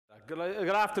Good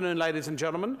afternoon, ladies and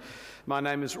gentlemen. My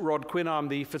name is Rod Quinn. I'm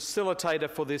the facilitator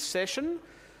for this session.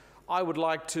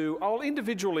 I'll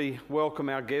individually welcome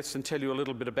our guests and tell you a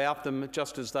little bit about them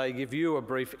just as they give you a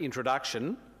brief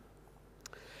introduction.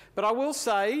 But I will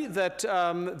say that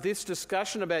this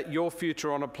discussion about your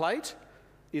future on a plate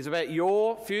is about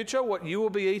your future, what you will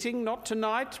be eating, not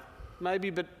tonight, maybe,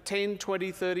 but 10,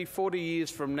 20, 30, 40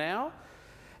 years from now.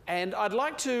 And I'd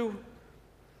like to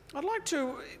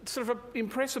sort of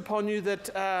impress upon you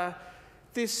that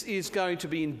this is going to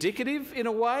be indicative in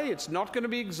a way. It's not going to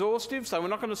be exhaustive, so we're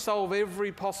not going to solve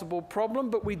every possible problem,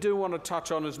 but we do want to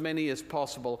touch on as many as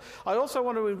possible. I also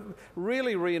want to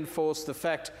really reinforce the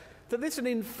fact that this is an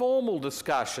informal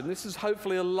discussion. This is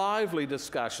hopefully a lively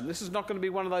discussion. This is not going to be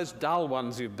one of those dull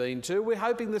ones you've been to. We're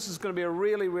hoping this is going to be a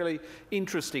really, really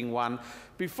interesting one.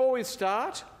 Before we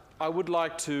start, I would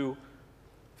like to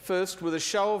first, with a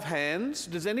show of hands,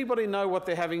 does anybody know what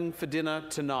they're having for dinner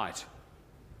tonight?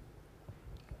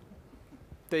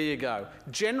 There you go.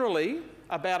 Generally,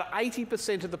 about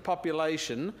 80% of the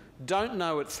population don't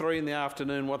know at 3 in the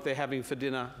afternoon what they're having for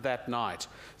dinner that night.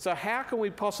 So how can we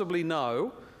possibly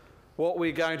know what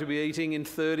we're going to be eating in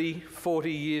 30,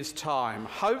 40 years' time?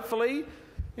 Hopefully,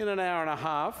 in an hour and a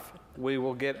half, we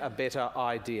will get a better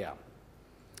idea.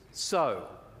 So,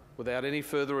 without any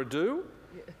further ado,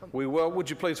 would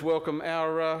you please welcome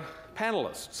our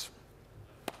panellists.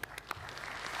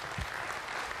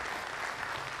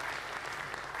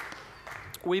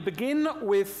 We begin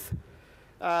with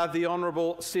the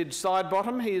Honourable Sid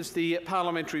Sidebottom. He is the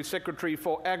Parliamentary Secretary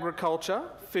for Agriculture,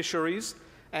 Fisheries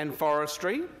and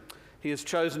Forestry. He has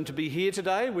chosen to be here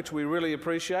today, which we really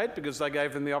appreciate because they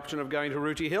gave him the option of going to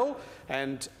Rooty Hill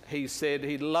and he said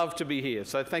he'd love to be here.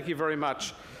 So thank you very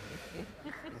much,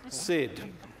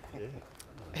 Sid.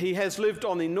 He has lived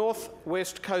on the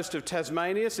northwest coast of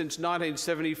Tasmania since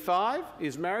 1975,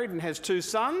 is married and has 2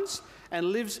 sons, and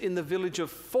lives in the village of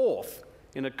Forth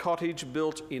in a cottage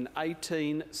built in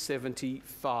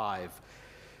 1875.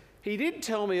 He did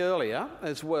tell me earlier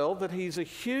as well that he's a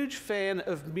huge fan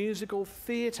of musical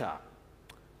theatre.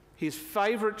 His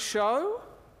favourite show,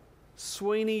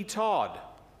 Sweeney Todd.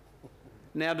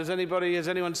 Now, has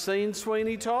anyone seen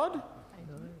Sweeney Todd?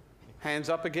 Hands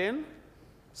up again.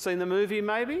 Seen the movie,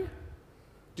 maybe?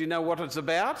 Do you know what it's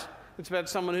about? It's about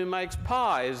someone who makes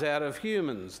pies out of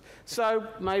humans. So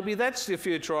maybe that's your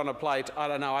future on a plate. I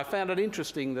don't know. I found it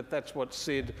interesting that that's what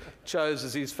Sid chose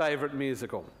as his favourite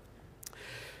musical.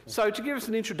 So to give us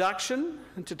an introduction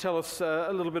and to tell us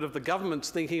a little bit of the government's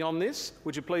thinking on this,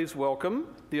 would you please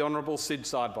welcome the Honourable Sid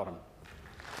Sidebottom.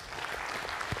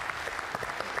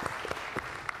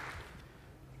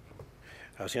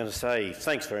 I was going to say,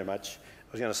 thanks very much.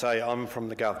 I was going to say I'm from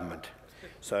the government.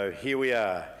 So here we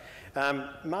are.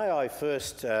 May I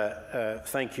first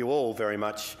thank you all very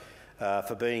much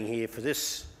for being here for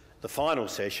this, the final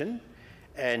session,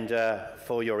 and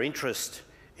for your interest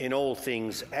in all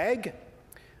things ag.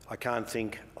 I can't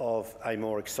think of a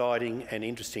more exciting and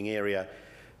interesting area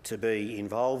to be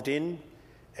involved in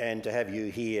and to have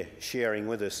you here sharing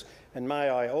with us. And may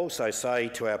I also say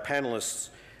to our panellists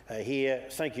here,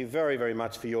 thank you very, very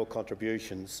much for your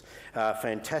contributions.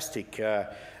 Fantastic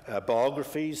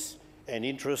biographies and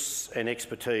interests and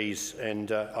expertise.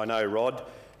 And I know, Rod,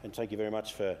 and thank you very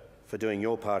much for doing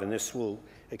your part in this. We'll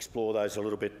explore those a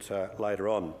little bit later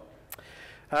on.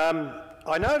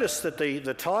 I noticed that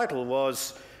the title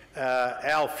was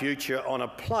Our Future on a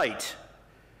Plate.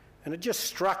 And it just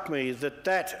struck me that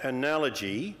that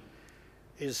analogy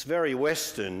is very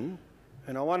Western,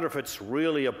 and I wonder if it's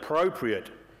really appropriate.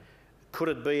 Could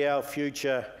it be our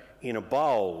future in a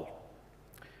bowl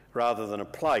rather than a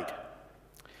plate?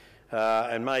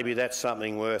 And maybe that's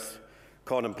something worth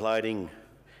contemplating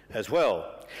as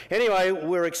well. Anyway,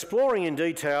 we're exploring in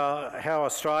detail how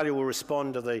Australia will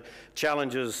respond to the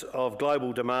challenges of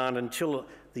global demand until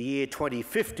the year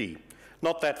 2050.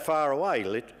 Not that far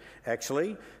away,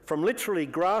 actually, from literally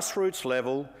grassroots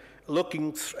level,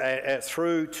 looking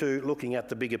through to looking at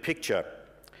the bigger picture.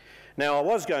 Now, I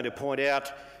was going to point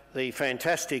out the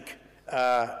fantastic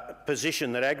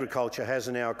position that agriculture has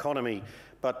in our economy,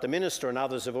 but the Minister and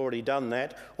others have already done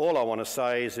that. All I want to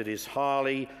say is it is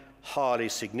highly, highly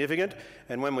significant,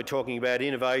 and when we're talking about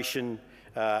innovation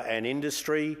and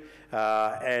industry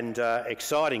and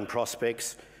exciting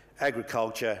prospects,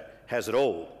 agriculture has it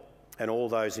all, and all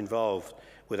those involved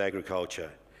with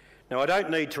agriculture. Now, I don't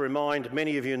need to remind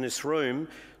many of you in this room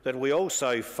that we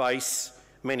also face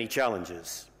many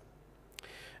challenges.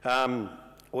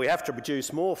 We have to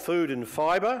produce more food and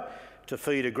fibre to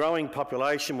feed a growing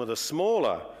population with a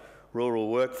smaller rural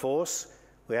workforce.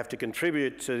 We have to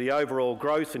contribute to the overall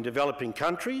growth in developing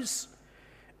countries,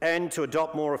 and to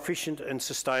adopt more efficient and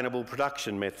sustainable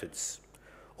production methods,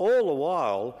 all the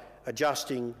while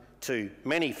adjusting to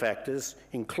many factors,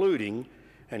 including,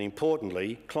 and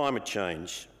importantly, climate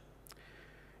change.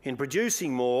 In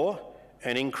producing more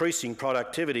and increasing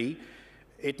productivity,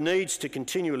 it needs to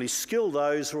continually skill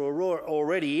those who are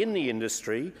already in the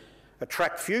industry,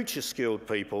 attract future skilled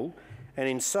people, and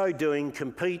in so doing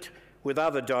compete with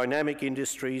other dynamic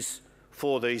industries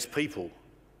for these people.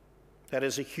 That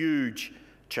is a huge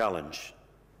challenge.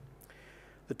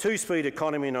 The two-speed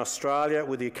economy in Australia,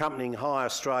 with the accompanying high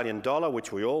Australian dollar,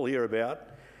 which we all hear about,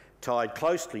 tied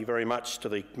closely very much to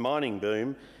the mining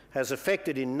boom, has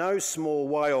affected in no small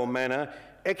way or manner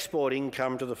export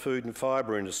income to the food and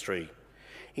fibre industry.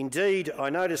 Indeed, I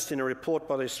noticed in a report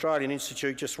by the Australian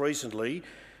Institute just recently,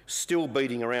 Still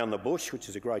Beating Around the Bush, which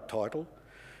is a great title,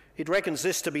 it reckons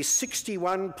this to be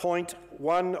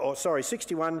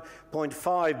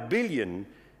 61.5 billion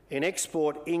in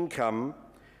export income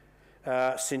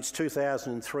since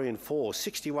 2003 and 4,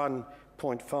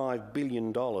 $61.5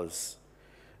 billion.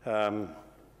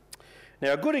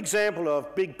 Now, a good example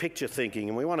of big picture thinking,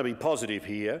 and we want to be positive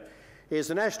here, is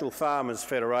the National Farmers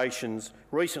Federation's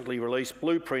recently released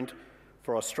Blueprint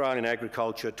for Australian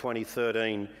Agriculture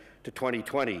 2013 to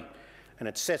 2020, and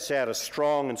it sets out a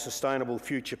strong and sustainable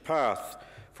future path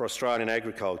for Australian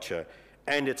agriculture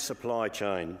and its supply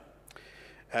chain,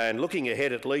 and looking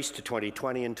ahead at least to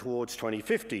 2020 and towards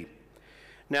 2050.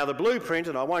 Now, the blueprint,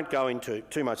 and I won't go into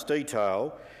too much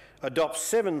detail, adopts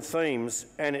 7 themes,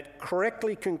 and it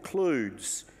correctly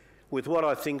concludes with what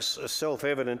I think is a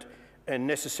self-evident and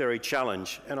necessary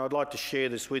challenge, and I'd like to share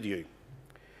this with you.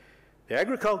 The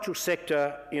agricultural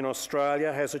sector in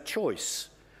Australia has a choice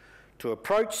to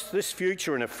approach this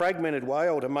future in a fragmented way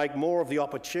or to make more of the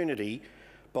opportunity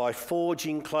by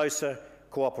forging closer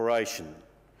cooperation.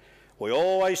 We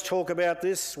always talk about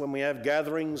this when we have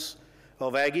gatherings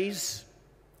of Aggies,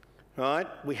 right?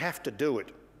 We have to do it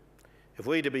if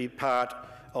we're to be part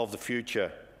of the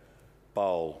future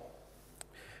bowl.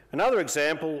 Another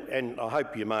example, and I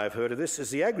hope you may have heard of this, is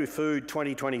the Agri-Food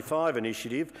 2025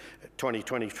 initiative,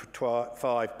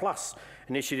 2025 Plus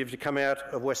initiative to come out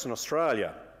of Western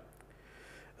Australia.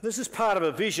 This is part of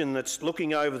a vision that's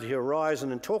looking over the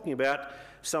horizon and talking about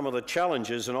some of the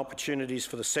challenges and opportunities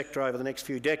for the sector over the next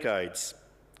few decades.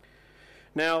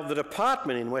 Now, the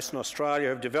department in Western Australia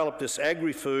have developed this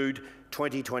Agri-Food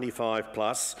 2025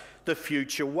 Plus, the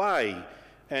future way,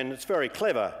 and it's very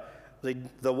clever.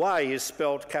 The way is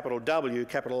spelt capital W,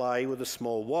 capital A with a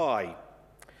small y.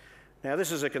 Now,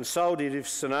 this is a consultative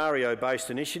scenario-based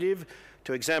initiative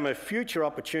to examine future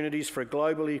opportunities for a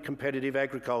globally competitive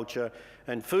agriculture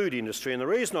and food industry. And the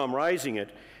reason I'm raising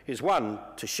it is, one,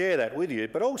 to share that with you,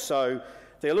 but also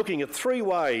they're looking at 3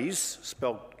 ways,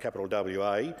 spelt capital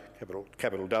WA,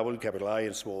 capital W, capital A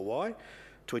and small y,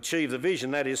 to achieve the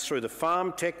vision. That is through the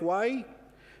farm tech way,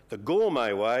 the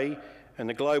gourmet way and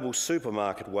the global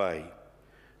supermarket way.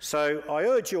 So I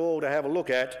urge you all to have a look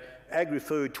at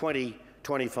Agri-Food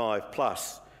 2025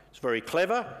 Plus. It's very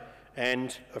clever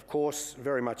and, of course,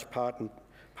 very much part and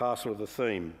parcel of the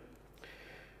theme.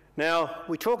 Now,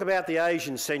 we talk about the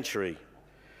Asian century,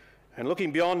 and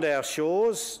looking beyond our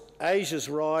shores, Asia's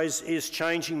rise is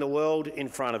changing the world in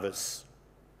front of us.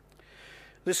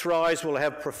 This rise will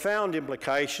have profound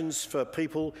implications for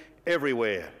people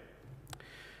everywhere.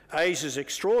 Asia's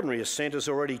extraordinary ascent has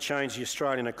already changed the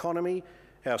Australian economy,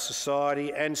 our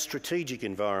society and strategic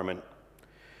environment.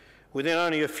 Within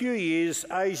only a few years,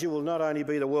 Asia will not only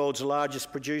be the world's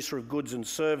largest producer of goods and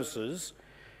services,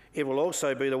 it will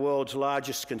also be the world's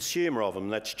largest consumer of them.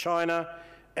 That's China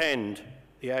and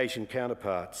the Asian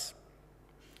counterparts.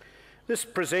 This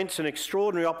presents an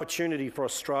extraordinary opportunity for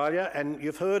Australia, and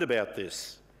you've heard about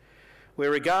this.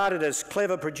 We're regarded as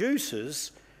clever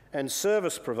producers and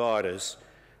service providers,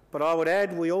 but I would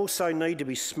add we also need to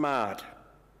be smart.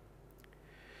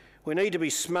 We need to be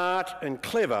smart and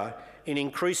clever in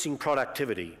increasing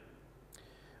productivity.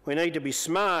 We need to be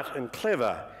smart and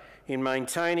clever in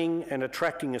maintaining and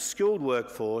attracting a skilled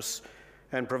workforce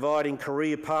and providing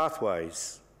career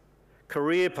pathways.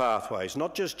 Career pathways,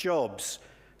 not just jobs,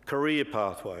 career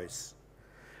pathways.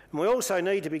 And we also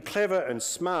need to be clever and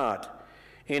smart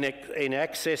in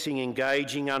accessing,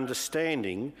 engaging,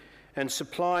 understanding and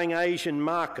supplying Asian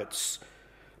markets,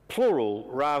 plural,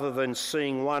 rather than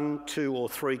seeing 1, 2 or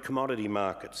 3 commodity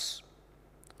markets.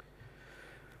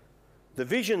 The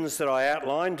visions that I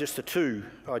outlined, just the 2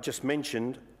 I just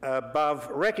mentioned above,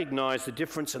 recognise the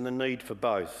difference and the need for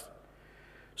both.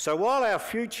 So while our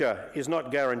future is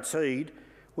not guaranteed,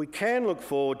 we can look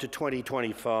forward to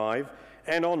 2025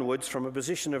 and onwards from a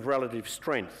position of relative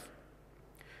strength.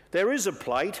 There is a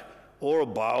plate or a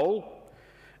bowl.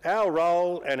 Our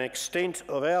role and extent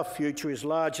of our future is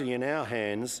largely in our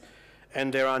hands,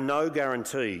 and there are no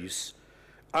guarantees,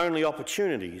 only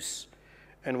opportunities,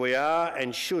 and we are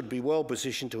and should be well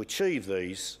positioned to achieve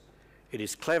these. It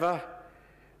is clever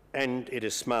and it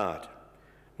is smart.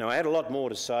 Now, I had a lot more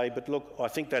to say, but look, I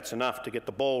think that's enough to get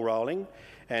the ball rolling,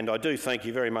 and I do thank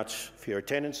you very much for your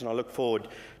attendance, and I look forward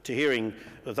to hearing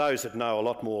those that know a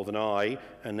lot more than I,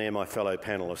 and they're my fellow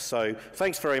panellists. So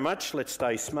thanks very much. Let's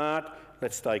stay smart.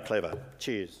 Let's stay clever.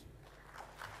 Cheers.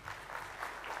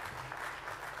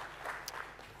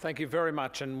 Thank you very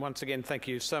much, and once again, thank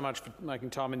you so much for making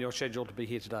time in your schedule to be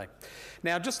here today.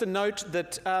 Now, just a note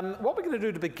that what we're going to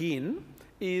do to begin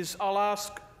is I'll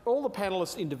ask all the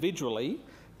panellists individually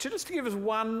just to give us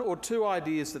one or two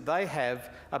ideas that they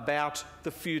have about the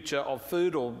future of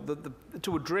food, or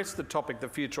to address the topic, the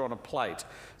future on a plate.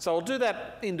 So I'll do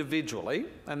that individually,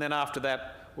 and then after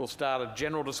that we'll start a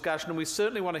general discussion, and we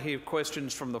certainly want to hear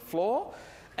questions from the floor,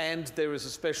 and there is a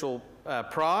special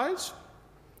prize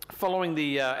following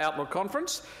the Outlook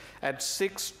conference at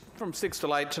from 6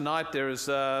 till 8 tonight. There is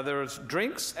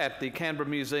drinks at the Canberra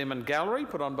Museum and Gallery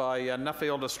put on by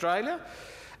Nuffield, Australia,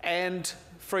 and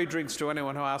free drinks to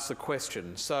anyone who asks a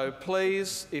question. So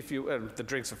please, if you, the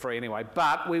drinks are free anyway,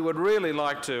 but we would really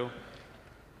like to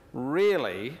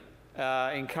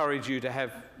encourage you to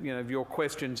have your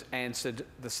questions answered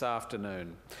this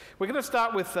afternoon. We're going to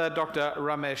start with Dr.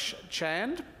 Ramesh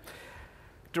Chand,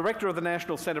 Director of the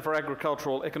National Centre for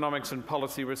Agricultural Economics and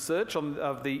Policy Research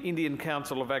of the Indian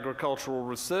Council of Agricultural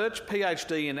Research,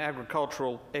 PhD in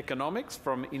Agricultural Economics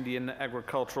from Indian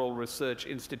Agricultural Research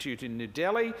Institute in New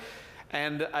Delhi,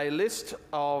 and a list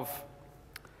of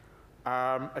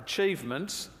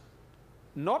achievements,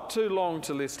 not too long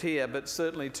to list here, but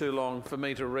certainly too long for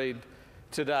me to read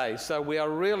today. So we are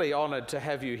really honoured to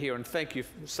have you here, and thank you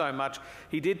so much.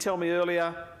 He did tell me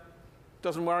earlier,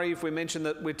 doesn't worry if we mention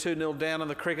that we're 2-0 down in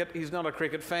the cricket. He's not a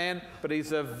cricket fan, but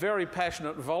he's a very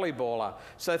passionate volleyballer.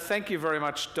 So thank you very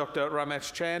much, Dr.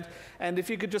 Ramesh Chand. And if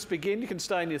you could just begin, you can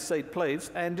stay in your seat,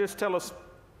 please, and just tell us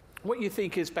what you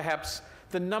think is perhaps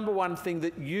the number one thing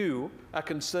that you are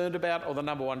concerned about, or the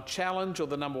number one challenge, or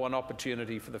the number one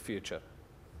opportunity for the future.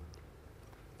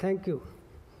 Thank you.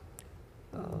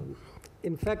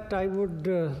 In fact, I would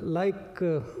like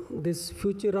this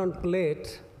future on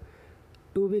plate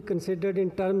to be considered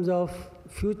in terms of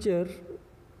future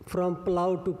from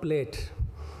plough to plate.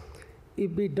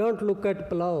 If we don't look at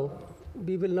plough,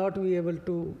 we will not be able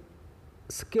to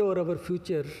secure our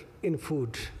future in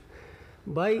food.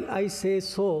 Why I say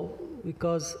so?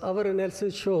 Because our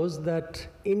analysis shows that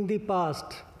in the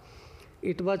past,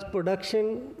 it was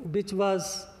production which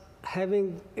was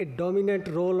having a dominant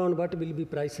role on what will be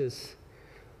prices.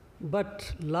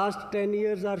 But last 10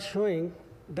 years are showing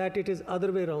that it is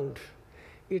other way around.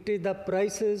 It is the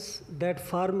prices that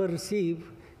farmers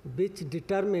receive which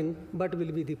determine what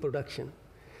will be the production.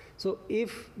 So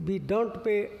if we don't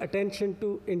pay attention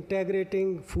to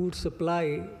integrating food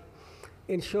supply,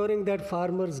 ensuring that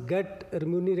farmers get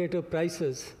remunerative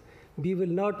prices, we will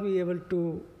not be able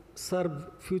to serve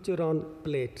future on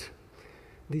plate.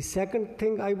 The second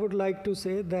thing I would like to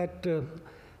say that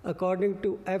according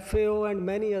to FAO and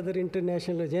many other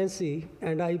international agencies,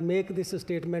 and I make this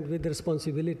statement with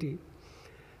responsibility,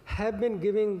 have been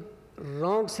giving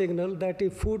wrong signal that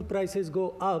if food prices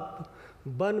go up,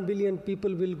 1 billion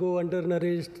people will go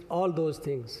undernourished, all those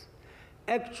things.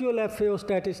 Actual FAO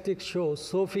statistics show,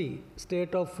 SOFI,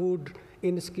 State of Food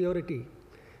Insecurity,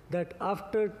 that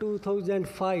after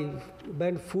 2005,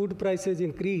 when food prices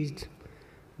increased,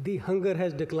 the hunger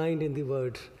has declined in the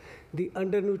world. The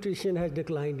undernutrition has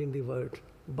declined in the world.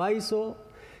 Why so?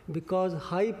 Because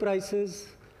high prices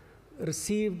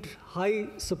received high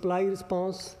supply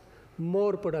response,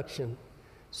 more production.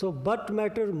 So what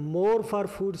matters more for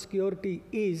food security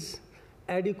is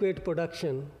adequate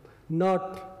production,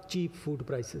 not cheap food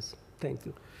prices. Thank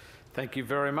you. Thank you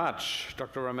very much,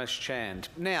 Dr. Ramesh Chand.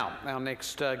 Now, our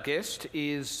next guest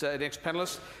is next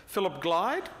panellist, Phillip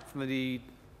Glyde from the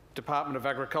Department of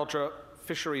Agriculture,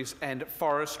 Fisheries and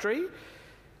Forestry.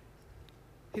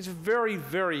 He's a very,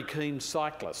 very keen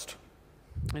cyclist.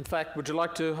 In fact, would you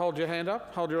like to hold your hand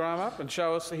up, hold your arm up and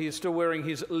show us he is still wearing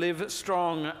his Live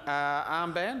Strong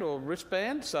armband or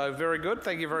wristband? So very good.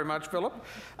 Thank you very much, Phillip.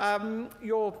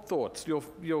 Your thoughts,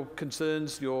 your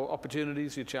concerns, your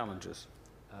opportunities, your challenges.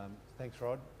 Thanks,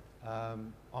 Rod.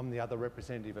 I'm the other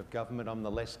representative of government. I'm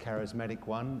the less charismatic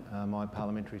one. My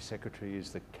parliamentary secretary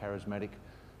is the charismatic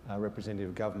representative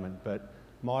of government. But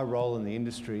my role in the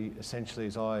industry essentially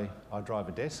is I drive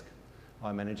a desk,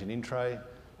 I manage an in-tray,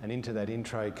 and into that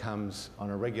in-tray comes on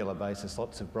a regular basis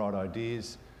lots of bright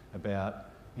ideas, about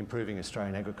improving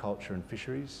Australian agriculture and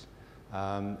fisheries.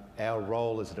 Our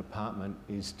role as a department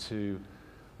is to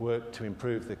work to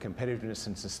improve the competitiveness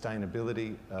and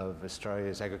sustainability of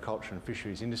Australia's agriculture and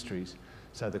fisheries industries.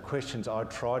 So the questions I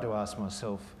try to ask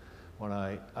myself when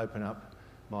I open up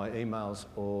my emails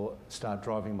or start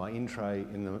driving my in-tray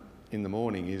in the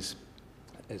morning is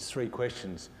three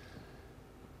questions.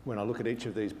 When I look at each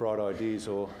of these bright ideas,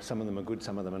 or some of them are good,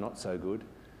 some of them are not so good,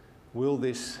 will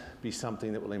this be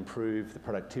something that will improve the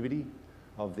productivity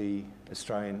of the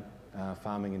Australian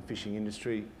farming and fishing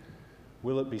industry?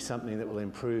 Will it be something that will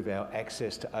improve our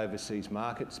access to overseas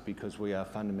markets, because we are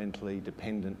fundamentally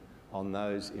dependent on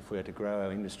those if we are to grow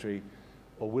our industry?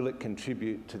 Or will it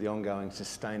contribute to the ongoing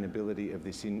sustainability of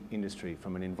this industry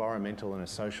from an environmental and a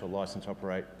social licence to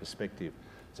operate perspective?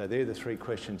 So they're the three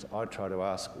questions I try to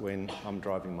ask when I'm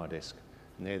driving my desk.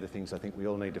 And they're the things I think we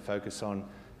all need to focus on.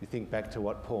 If you think back to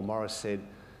what Paul Morris said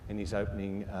in his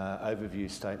opening overview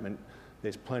statement,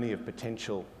 there's plenty of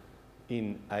potential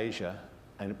in Asia,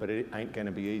 but it ain't going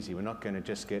to be easy. We're not going to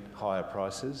just get higher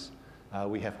prices.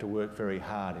 We have to work very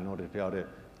hard in order to be able to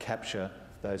capture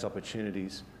those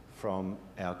opportunities from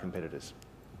our competitors.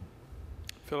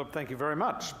 Phillip, thank you very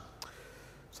much.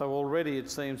 So already it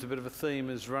seems a bit of a theme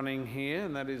is running here,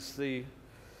 and that is the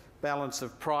balance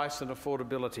of price and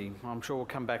affordability. I'm sure we'll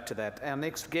come back to that. Our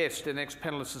next guest, our next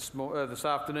panellist this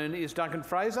afternoon is Duncan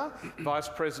Fraser, Vice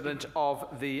President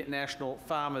of the National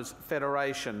Farmers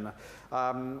Federation.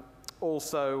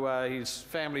 Also his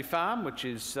family farm, which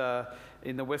is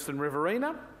in the Western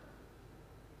Riverina,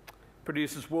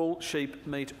 produces wool, sheep,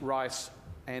 meat, rice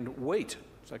and wheat.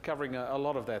 So covering a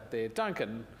lot of that there.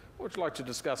 Duncan, what would you like to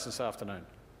discuss this afternoon?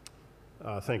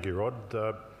 Thank you, Rod.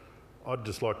 I'd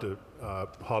just like to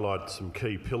highlight some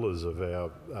key pillars of our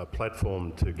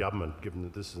platform to government, given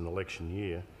that this is an election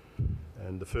year.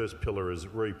 And the first pillar is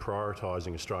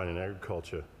reprioritising Australian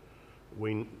agriculture.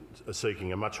 We are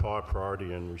seeking a much higher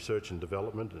priority in research and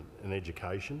development and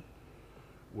education.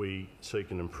 We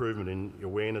seek an improvement in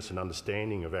awareness and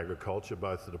understanding of agriculture,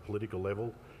 both at a political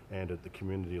level and at the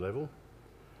community level.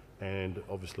 And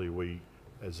obviously we,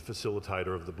 as a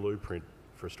facilitator of the blueprint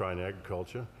for Australian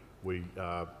agriculture, we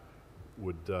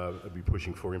would be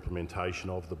pushing for implementation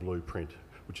of the blueprint,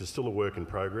 which is still a work in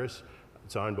progress.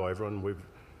 It's owned by everyone. We've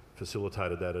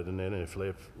facilitated that at an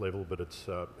NFLF level, but it's,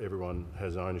 everyone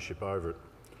has ownership over it.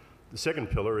 The second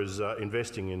pillar is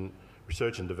investing in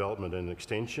research and development and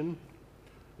extension.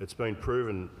 It's been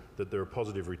proven that there are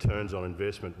positive returns on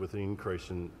investment with an increase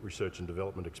in research and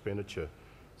development expenditure.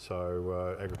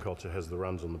 So agriculture has the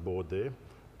runs on the board there,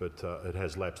 but it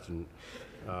has lapsed in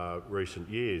recent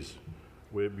years.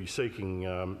 We'll be seeking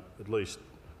at least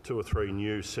 2 or 3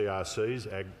 new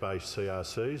CRCs, ag-based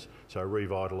CRCs, so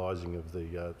revitalising of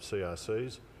the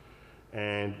CRCs,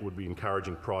 and would be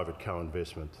encouraging private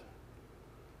co-investment.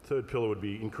 Third pillar would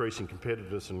be increasing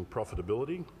competitiveness and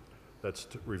profitability. That's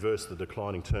to reverse the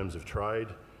declining terms of trade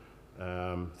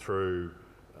through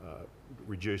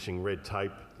reducing red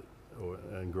tape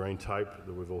and green tape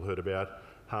that we've all heard about,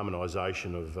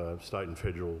 harmonisation of state and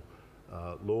federal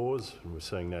laws, and we're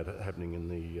seeing that happening in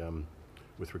the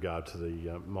with regard to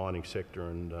the mining sector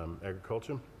and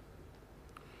agriculture.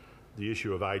 The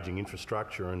issue of ageing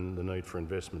infrastructure and the need for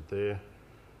investment there,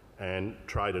 and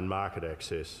trade and market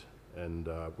access, and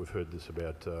we've heard this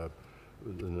about the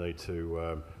need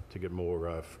to get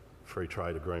more free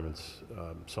trade agreements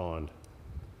signed.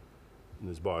 And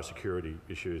there's biosecurity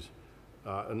issues.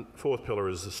 And fourth pillar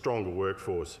is the stronger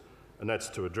workforce, and that's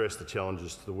to address the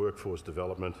challenges to the workforce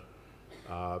development,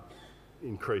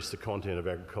 increase the content of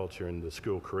agriculture in the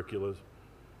school curricula,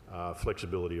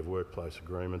 flexibility of workplace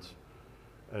agreements.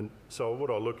 And so what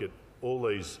I look at, all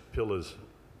these pillars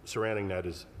surrounding that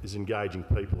is engaging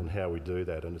people in how we do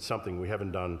that, and it's something we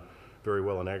haven't done very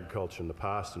well in agriculture in the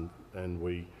past, and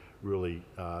we really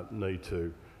need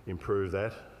to improve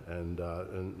that and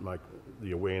make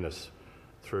the awareness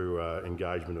through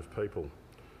engagement of people.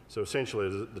 So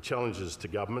essentially the challenges to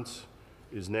governments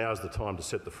is now's the time to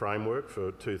set the framework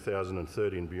for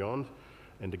 2030 and beyond,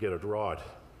 and to get it right.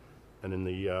 And in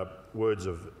the words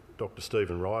of Dr.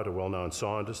 Stephen Wright, a well-known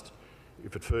scientist,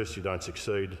 if at first you don't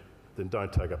succeed, then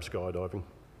don't take up skydiving.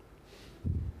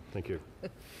 Thank you.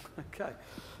 Okay.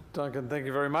 Duncan, thank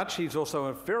you very much. He's also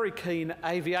a very keen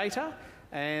aviator,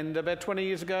 and about 20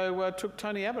 years ago took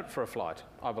Tony Abbott for a flight,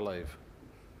 I believe.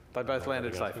 They both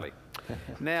landed safely.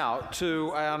 Now,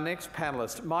 to our next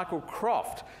panellist, Michael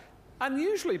Croft.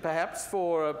 Unusually, perhaps,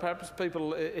 for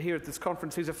people here at this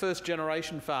conference, he's a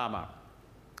first-generation farmer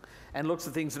and looks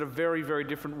at things in a very, very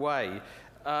different way.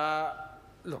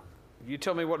 Look, You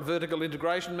tell me what vertical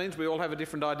integration means. We all have a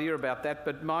different idea about that,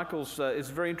 but Michael's is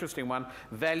a very interesting one.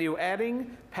 Value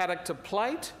adding, paddock to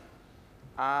plate,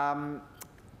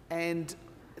 and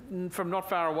from not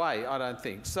far away, I don't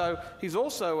think. So he's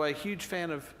also a huge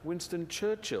fan of Winston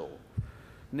Churchill.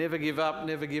 Never give up,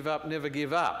 never give up, never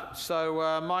give up.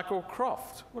 So Michael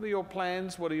Croft, what are your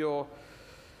plans? What are your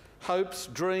hopes,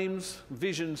 dreams,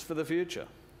 visions for the future?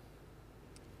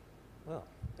 Well,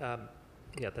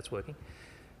 yeah, that's working.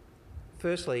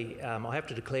 Firstly, I have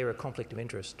to declare a conflict of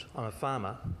interest. I'm a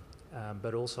farmer,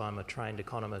 but also I'm a trained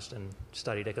economist and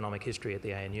studied economic history at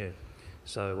the ANU.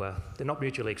 So they're not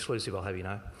mutually exclusive, I'll have you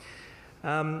know.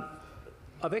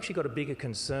 I've actually got a bigger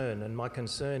concern, and my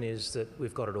concern is that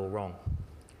we've got it all wrong.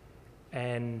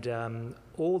 And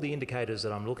all the indicators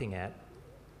that I'm looking at,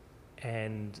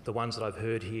 and the ones that I've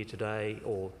heard here today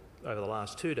or over the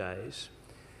last 2 days,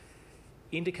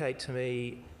 indicate to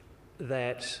me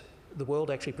that the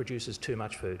world actually produces too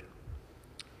much food.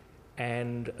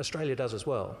 And Australia does as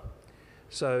well.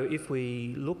 So if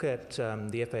we look at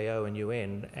the FAO and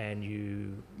UN,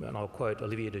 and I'll quote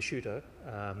Olivier de Schutter,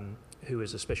 who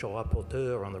is a special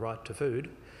rapporteur on the right to food,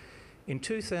 in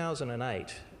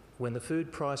 2008, when the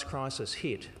food price crisis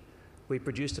hit, we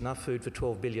produced enough food for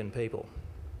 12 billion people.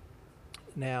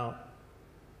 Now,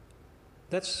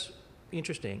 that's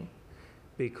interesting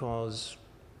because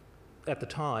at the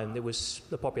time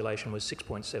the population was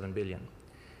 6.7 billion.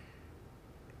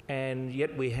 And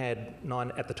yet we had,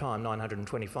 at the time,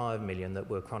 925 million that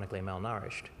were chronically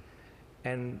malnourished.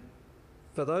 And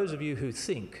for those of you who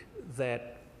think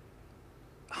that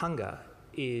hunger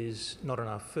is not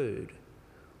enough food,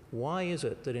 why is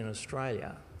it that in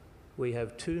Australia we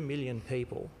have 2 million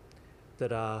people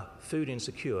that are food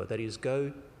insecure, that is,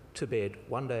 go to bed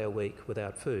 1 day a week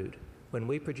without food, when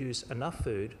we produce enough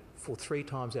food for 3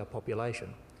 times our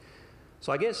population?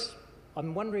 So I guess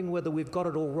I'm wondering whether we've got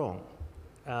it all wrong.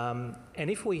 And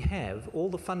if we have, all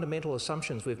the fundamental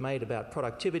assumptions we've made about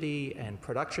productivity and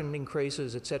production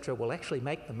increases, etc., will actually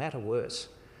make the matter worse.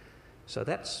 So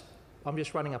I'm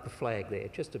just running up a flag there,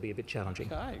 just to be a bit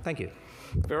challenging. Okay. Thank you.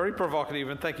 Very provocative,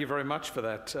 and thank you very much for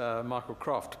that, Michael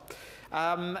Croft.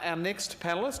 Our next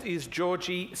panellist is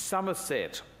Georgie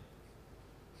Somerset.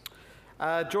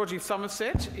 Georgie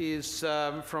Somerset is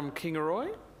from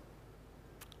Kingaroy.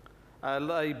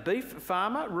 A beef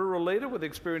farmer, rural leader with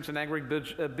experience in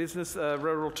agribusiness,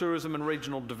 rural tourism and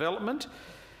regional development,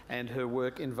 and her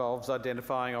work involves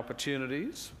identifying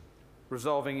opportunities,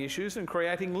 resolving issues and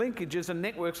creating linkages and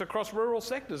networks across rural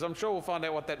sectors. I'm sure we'll find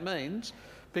out what that means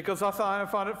because I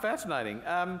find it fascinating.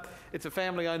 It's a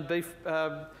family-owned beef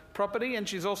property, and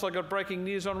she's also got breaking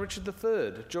news on Richard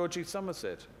III. Georgie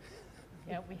Somerset.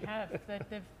 Yeah, we have.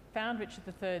 They've found Richard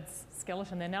III's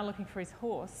skeleton. They're now looking for his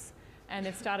horse, and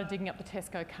they've started digging up the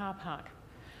Tesco car park.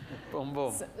 Boom,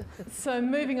 boom. So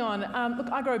moving on. Look,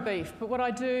 I grow beef, but what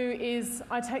I do is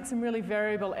I take some really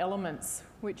variable elements,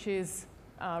 which is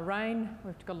rain.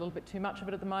 We've got a little bit too much of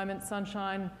it at the moment.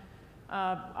 Sunshine.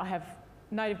 I have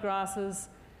native grasses.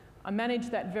 I manage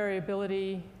that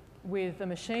variability with a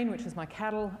machine, which is my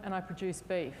cattle, and I produce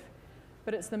beef.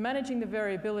 But it's the managing the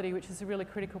variability which is a really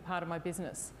critical part of my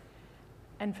business.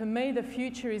 And for me, the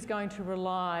future is going to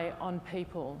rely on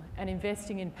people and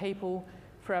investing in people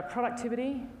for our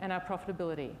productivity and our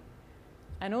profitability.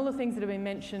 And all the things that have been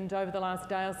mentioned over the last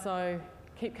day or so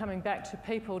keep coming back to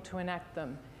people to enact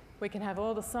them. We can have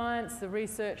all the science, the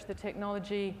research, the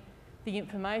technology, the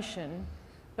information,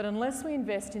 but unless we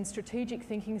invest in strategic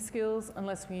thinking skills,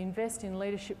 unless we invest in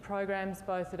leadership programs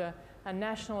both at a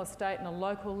national, a state and a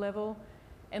local level,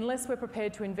 unless we're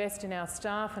prepared to invest in our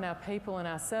staff and our people and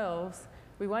ourselves,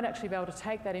 we won't actually be able to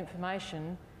take that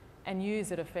information and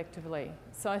use it effectively.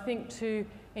 So I think to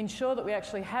ensure that we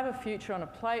actually have a future on a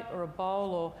plate or a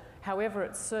bowl or however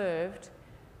it's served,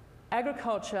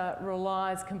 agriculture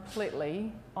relies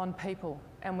completely on people,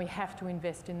 and we have to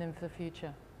invest in them for the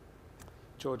future.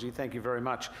 Georgie, thank you very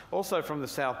much. Also from the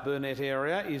South Burnett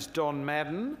area is Don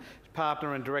Madden,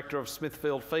 partner and director of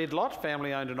Smithfield Feedlot,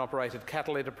 family-owned and operated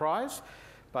cattle enterprise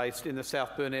based in the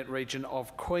South Burnett region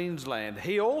of Queensland.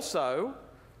 He also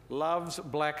loves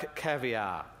black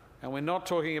caviar. And we're not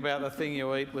talking about the thing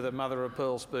you eat with a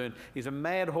mother-of-pearl spoon. He's a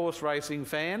mad horse racing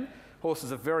fan.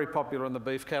 Horses are very popular in the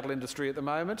beef cattle industry at the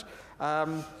moment.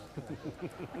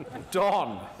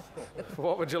 Don,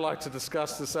 what would you like to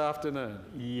discuss this afternoon?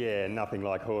 Yeah, nothing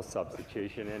like horse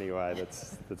substitution anyway.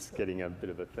 That's getting a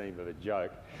bit of a theme of a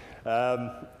joke.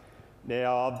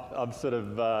 Now, I've sort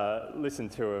of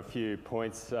listened to a few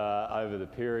points over the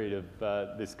period of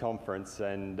this conference,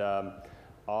 and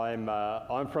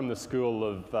I'm from the school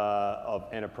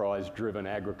of enterprise-driven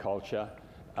agriculture.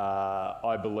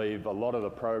 I believe a lot of the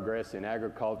progress in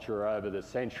agriculture over the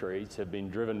centuries have been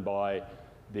driven by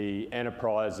the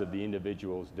enterprise of the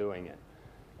individuals doing it.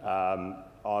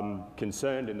 I'm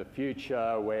concerned in the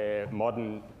future where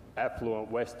modern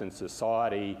affluent Western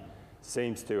society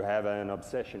seems to have an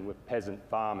obsession with peasant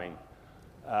farming.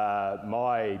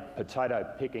 My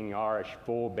potato-picking Irish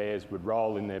forebears would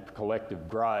roll in their collective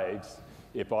graves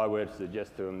if I were to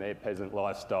suggest to them their peasant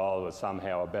lifestyle was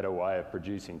somehow a better way of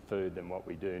producing food than what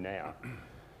we do now.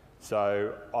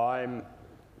 So I'm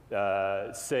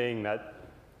seeing that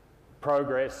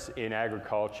progress in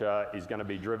agriculture is going to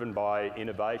be driven by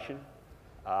innovation.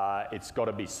 It's got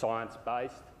to be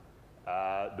science-based.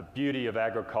 The beauty of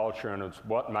agriculture, and it's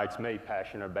what makes me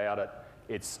passionate about it,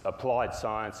 it's applied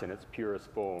science in its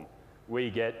purest form. We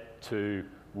get to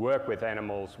work with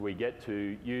animals, we get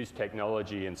to use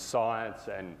technology and science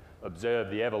and observe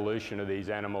the evolution of these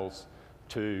animals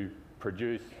to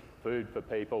produce food for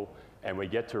people, and we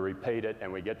get to repeat it,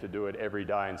 and we get to do it every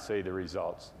day and see the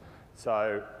results.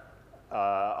 So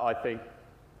I think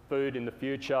food in the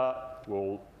future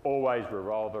will always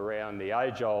revolve around the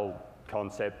age-old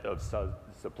concept of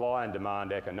supply and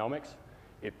demand economics.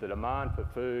 If the demand for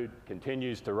food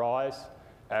continues to rise,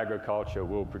 agriculture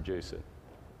will produce it.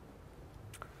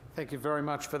 Thank you very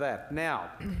much for that. Now,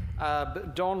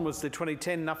 Don was the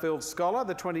 2010 Nuffield Scholar.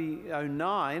 The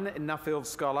 2009 Nuffield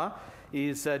Scholar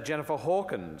is Jennifer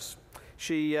Hawkins.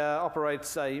 She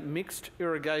operates a mixed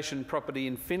irrigation property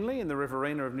in Finley in the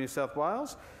Riverina of New South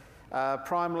Wales.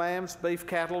 Prime lambs, beef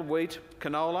cattle, wheat,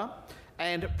 canola,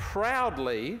 and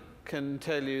proudly can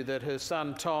tell you that her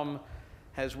son Tom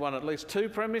has won at least 2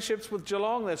 premierships with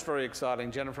Geelong. That's very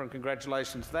exciting, Jennifer, and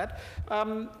congratulations for that.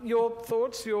 Your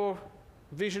thoughts, your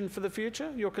vision for the future,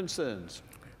 your concerns?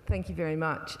 Thank you very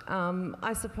much.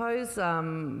 I suppose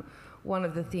one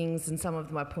of the things, and some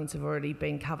of my points have already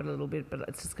been covered a little bit, but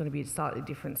it's just going to be a slightly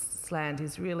different slant,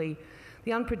 is really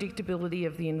the unpredictability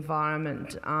of the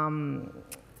environment.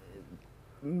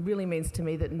 Really means to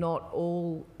me that not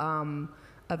all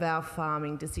of our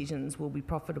farming decisions will be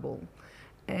profitable.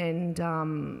 And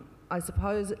I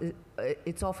suppose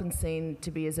it's often seen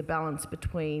to be as a balance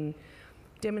between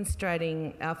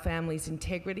demonstrating our family's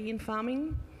integrity in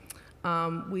farming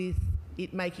with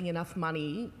it making enough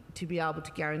money to be able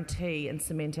to guarantee and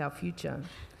cement our future.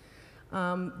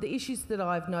 The issues that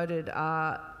I've noted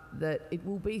are that it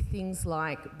will be things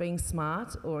like being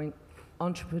smart or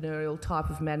entrepreneurial type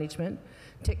of management,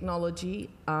 technology,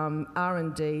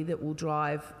 R&D that will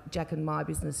drive Jack and my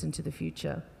business into the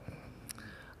future.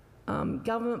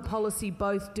 Government policy,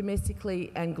 both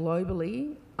domestically and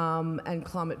globally, and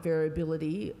climate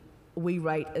variability, we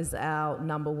rate as our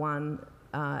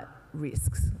 #1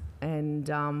 risks, and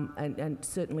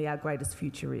certainly our greatest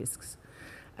future risks,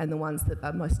 and the ones that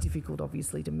are most difficult,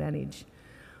 obviously, to manage.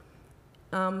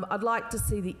 I'd like to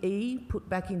see the E put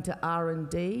back into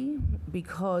R&D,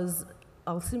 because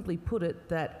I'll simply put it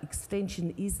that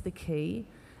extension is the key,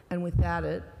 and without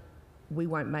it, we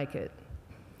won't make it.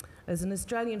 As an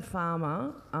Australian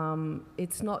farmer,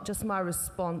 it's not just my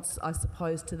response, I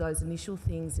suppose, to those initial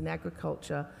things in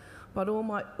agriculture, but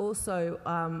also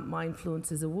my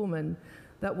influence as a woman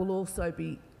that will also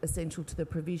be essential to the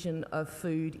provision of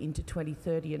food into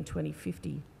 2030 and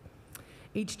 2050.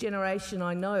 Each generation,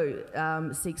 I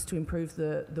know, seeks to improve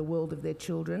the world of their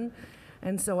children,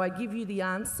 and so I give you the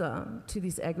answer to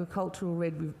this agricultural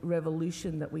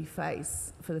revolution that we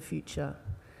face for the future,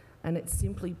 and it's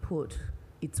simply put,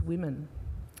 it's women.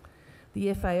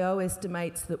 The FAO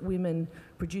estimates that women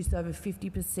produce over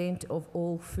 50% of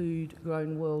all food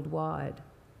grown worldwide,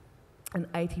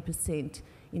 and 80%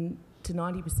 to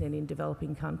 90% in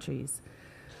developing countries.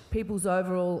 People's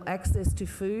overall access to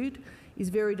food is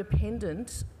very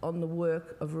dependent on the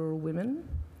work of rural women,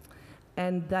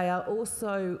 and they are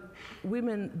also,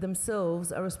 women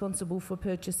themselves are responsible for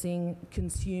purchasing,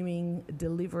 consuming,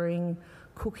 delivering,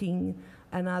 cooking,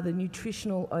 and are the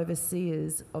nutritional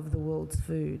overseers of the world's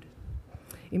food.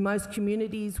 In most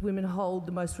communities, women hold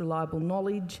the most reliable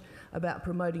knowledge about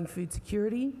promoting food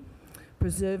security,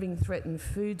 preserving threatened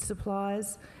food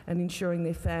supplies, and ensuring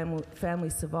their family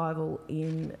survival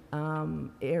in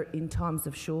times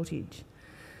of shortage.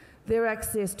 Their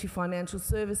access to financial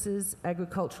services,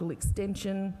 agricultural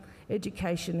extension,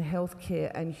 education,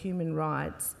 healthcare, and human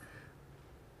rights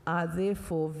are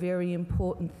therefore very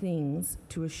important things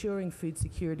to assuring food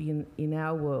security in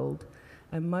our world,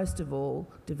 and most of all,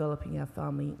 developing our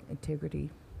family integrity.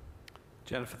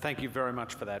 Jennifer, thank you very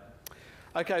much for that.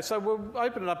 Okay, so we'll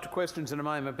open it up to questions in a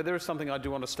moment, but there is something I do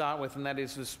want to start with, and that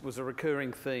is, this was a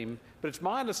recurring theme. But it's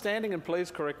my understanding, and please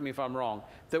correct me if I'm wrong,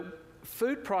 that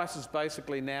food prices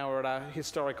basically now are at a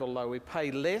historical low. We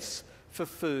pay less for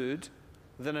food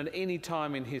than at any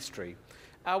time in history.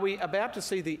 Are we about to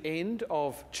see the end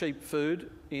of cheap food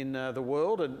in the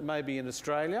world and maybe in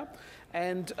Australia?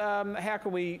 And how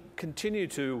can we continue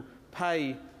to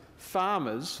pay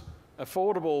farmers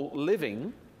affordable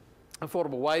living,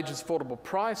 affordable wages, affordable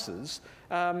prices,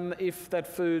 if that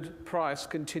food price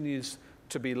continues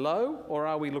to be low? Or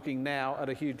are we looking now at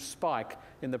a huge spike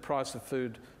in the price of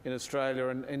food in Australia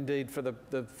and indeed for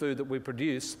the food that we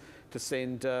produce to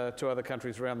send to other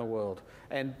countries around the world?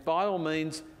 And by all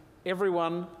means,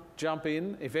 everyone jump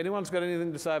in. If anyone's got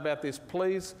anything to say about this,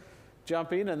 please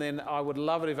jump in, and then I would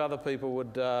love it if other people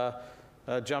would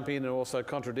jump in and also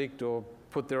contradict or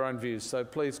put their own views. So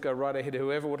please go right ahead.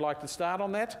 Whoever would like to start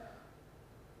on that,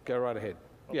 go right ahead.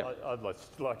 Yeah. I'd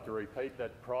like to repeat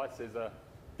that price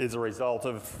is a result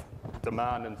of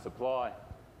demand and supply.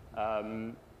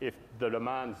 If the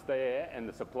demand's there and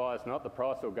the supply's not, the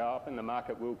price will go up and the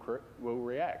market will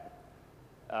react.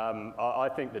 I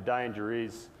think the danger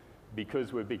is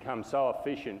because we've become so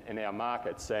efficient in our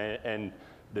markets, and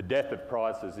the death of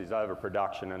prices is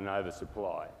overproduction and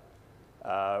oversupply.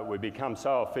 We've become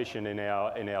so efficient in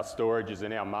our storages,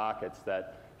 in our markets,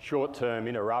 that short-term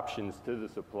interruptions to the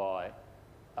supply,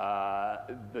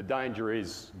 the danger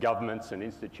is governments and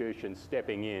institutions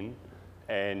stepping in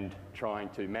and trying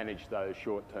to manage those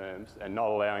short terms and not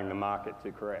allowing the market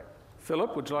to correct.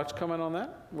 Phillip, would you like to comment on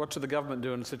that? What should the government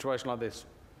do in a situation like this?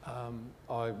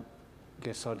 I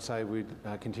guess I'd say we'd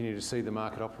continue to see the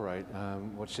market operate.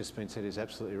 What's just been said is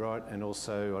absolutely right, and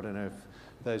also, I don't know if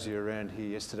those of you around here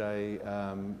yesterday,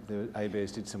 the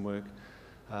ABARES did some work.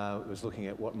 It was looking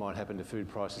at what might happen to food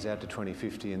prices out to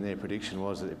 2050, and their prediction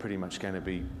was that they're pretty much going to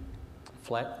be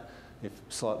flat, if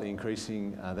slightly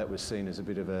increasing. That was seen as a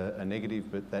bit of a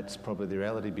negative, but that's probably the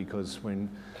reality, because when,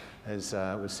 as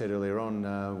was said earlier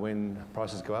on, when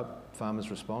prices go up, farmers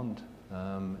respond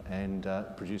and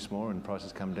produce more, and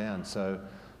prices come down. So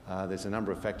there's a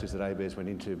number of factors that ABARES went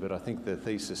into, but I think the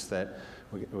thesis that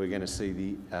we're going to see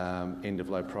the end of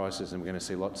low prices and we're going to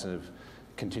see lots of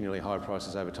continually high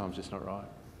prices over time is just not right.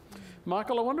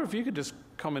 Michael, I wonder if you could just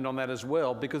comment on that as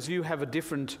well, because you have a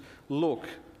different look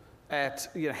at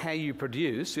how you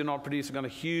produce. You're not producing on a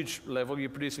huge level,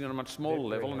 you're producing on a much smaller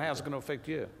level, and how's it going to affect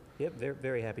you? Yep, very,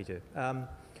 very happy to.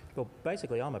 Well,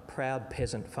 basically, I'm a proud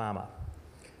peasant farmer.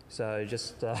 So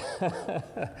just...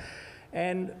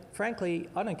 and frankly,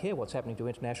 I don't care what's happening to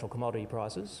international commodity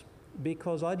prices,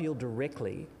 because I deal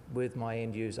directly with my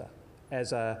end user.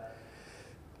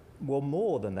 Well,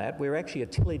 more than that, we're actually a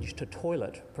tillage to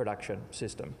toilet production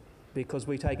system, because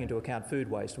we take into account food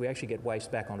waste. We actually get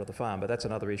waste back onto the farm, but that's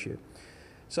another issue.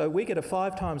 So we get a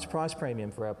 5 times price premium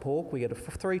for our pork, we get a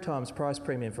 3 times price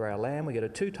premium for our lamb, we get a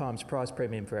 2 times price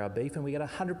premium for our beef, and we get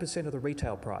 100% of the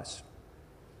retail price.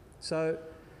 So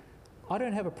I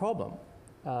don't have a problem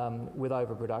with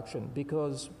overproduction,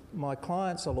 because my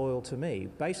clients are loyal to me.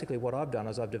 Basically what I've done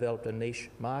is I've developed a niche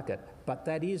market, but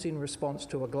that is in response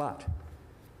to a glut.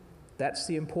 That's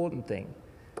the important thing.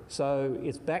 So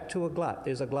it's back to a glut.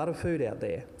 There's a glut of food out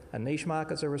there. A niche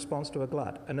market's a response to a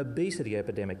glut. An obesity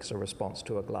epidemic's a response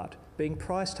to a glut. Being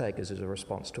price takers is a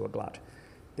response to a glut.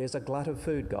 There's a glut of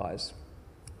food, guys.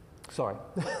 Sorry.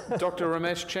 Dr.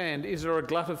 Ramesh Chand, is there a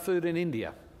glut of food in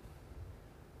India?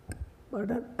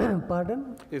 Pardon?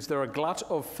 Pardon? Is there a glut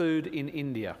of food in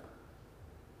India?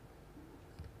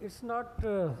 It's not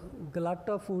a glut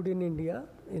of food in India.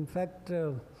 In fact,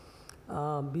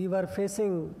 we were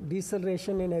facing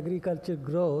deceleration in agriculture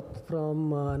growth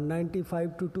from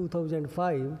 95 to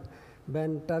 2005,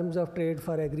 when terms of trade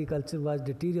for agriculture was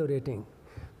deteriorating.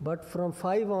 But from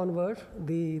 5 onward,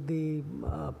 the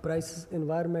price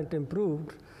environment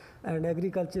improved, and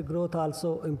agriculture growth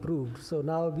also improved. So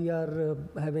now we are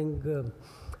having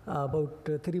about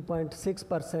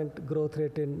 3.6% growth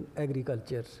rate in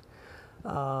agriculture.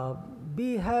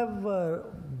 We have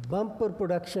bumper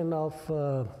production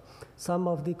of some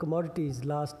of the commodities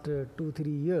last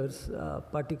 2-3 years,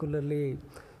 particularly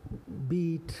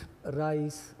beet,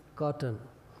 rice, cotton.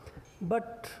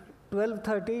 But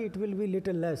 12-13 it will be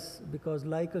little less, because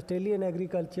like Australian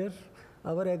agriculture,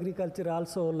 our agriculture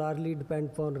also largely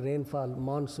depends on rainfall,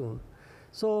 monsoon.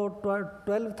 So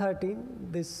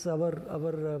 12-13, this our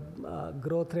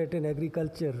growth rate in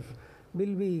agriculture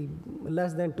will be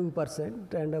less than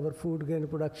 2%, and our food grain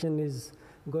production is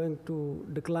going to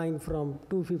decline from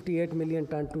 258 million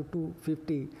ton to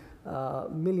 250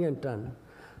 million ton.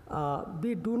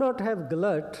 We do not have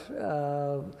glut,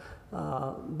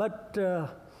 but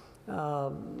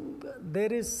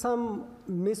there is some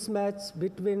mismatch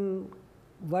between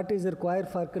what is required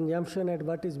for consumption and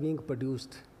what is being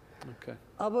produced. Okay.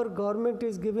 Our government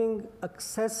is giving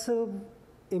excessive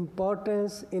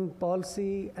importance in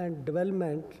policy and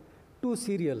development to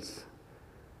cereals,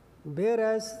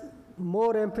 whereas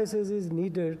more emphasis is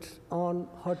needed on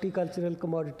horticultural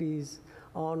commodities,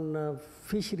 on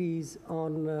fisheries,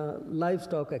 on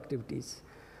livestock activities.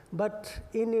 But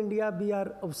in India, we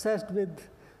are obsessed with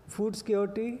food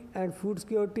security, and food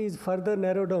security is further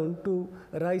narrowed down to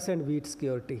rice and wheat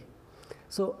security.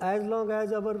 So as long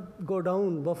as our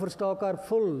godown buffer stock are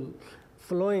full,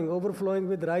 overflowing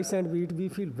with rice and wheat, we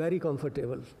feel very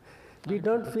comfortable. We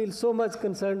don't feel so much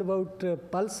concerned about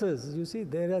pulses. You see,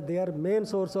 they are main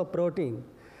source of protein,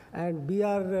 and we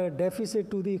are deficit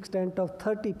to the extent of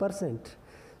 30%.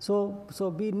 So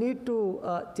we need to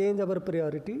change our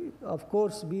priority. Of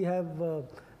course, we have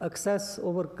excess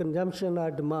over consumption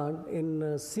or demand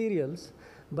in cereals,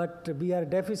 but we are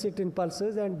deficit in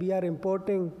pulses, and we are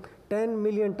importing 10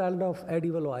 million tons of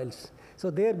edible oils.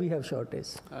 So there we have shortage.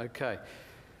 Okay.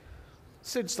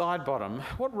 Sid Sidebottom,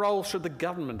 what role should the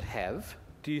government have,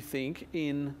 do you think,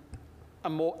 in a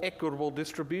more equitable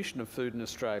distribution of food in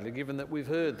Australia, given that we've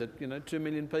heard that 2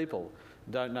 million people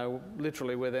don't know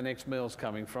literally where their next meal's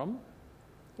coming from?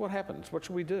 What happens? What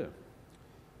should we do?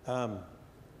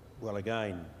 Well,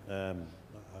 again, I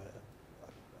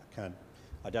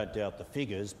don't doubt the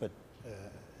figures, but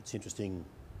it's interesting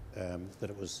that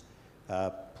it was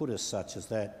put as such as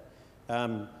that.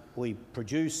 We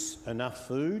produce enough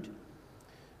food.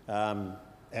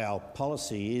 Our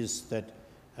policy is that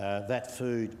that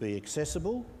food be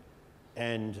accessible,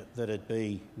 and that it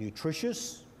be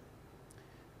nutritious,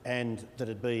 and that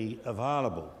it be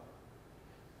available.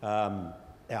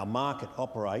 Our market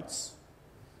operates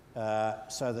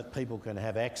so that people can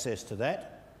have access to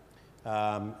that,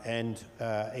 and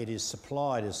it is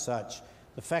supplied as such.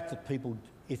 The fact that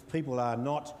if people are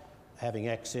not having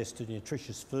access to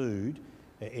nutritious food,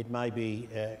 it may be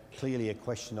clearly a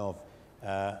question of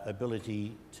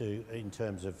ability in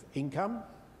terms of income.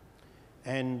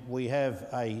 And we have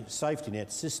a safety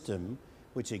net system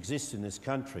which exists in this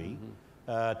country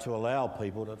to allow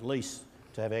people at least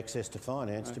to have access to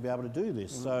finance to be able to do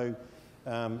this. So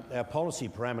our policy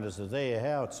parameters are there.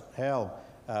 How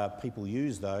people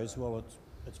use those, well,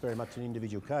 it's very much an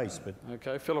individual case. But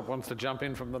okay, Phillip wants to jump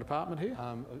in from the department here.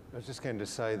 I was just going to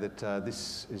say that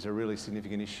this is a really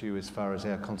significant issue as far as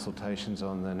our consultations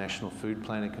on the National Food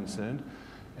Plan are concerned.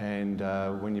 And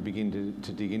when you begin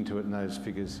to dig into it, and those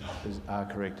figures are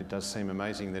correct, it does seem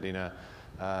amazing that in a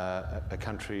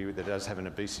country that does have an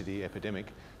obesity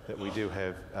epidemic, that we do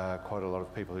have quite a lot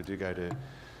of people who do go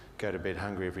to bed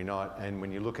hungry every night. And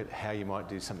when you look at how you might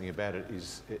do something about it,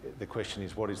 the question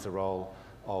is, what is the role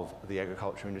of the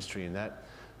agriculture industry in that?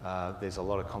 There's a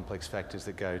lot of complex factors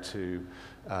that go to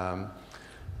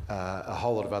a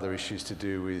whole lot of other issues to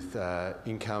do with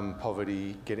income,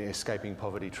 poverty, escaping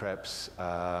poverty traps,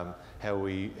 how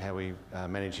we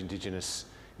manage Indigenous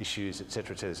issues,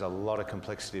 etc. There's a lot of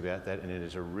complexity about that, and it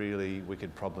is a really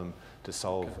wicked problem to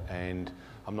solve. Okay. And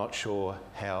I'm not sure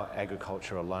how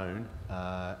agriculture alone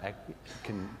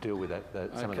can deal with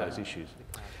some of those issues.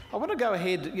 I want to go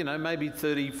ahead, maybe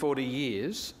 30, 40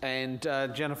 years, and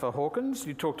Jennifer Hawkins,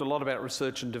 you talked a lot about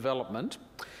research and development.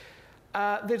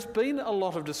 There's been a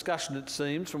lot of discussion, it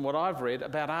seems, from what I've read,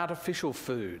 about artificial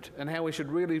food and how we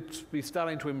should really be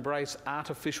starting to embrace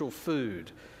artificial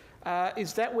food.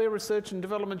 Is that where research and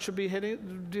development should be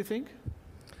heading, do you think?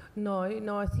 No,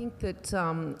 I think that,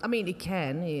 it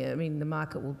can. Yeah, the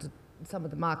market some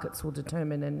of the markets will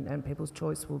determine, and people's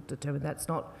choice will determine. That's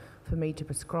not for me to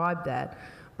prescribe that.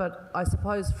 But I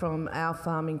suppose from our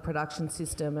farming production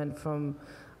system and from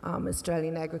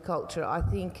Australian agriculture, I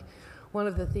think one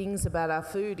of the things about our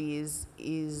food is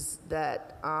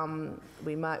that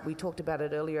we talked about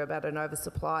it earlier about an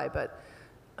oversupply, but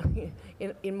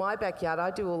in my backyard I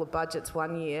do all the budgets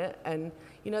one year, and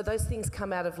those things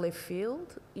come out of left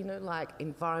field, like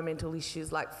environmental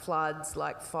issues, like floods,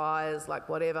 like fires, like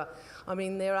whatever.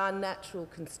 There are natural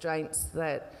constraints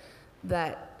that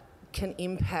can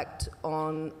impact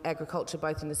on agriculture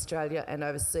both in Australia and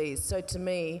overseas. So to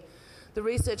me, the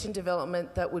research and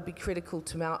development that would be critical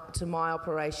to my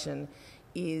operation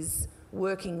is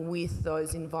working with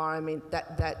those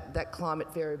that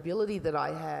climate variability that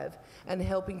I have, and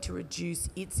helping to reduce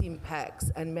its impacts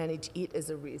and manage it as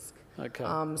a risk. Okay.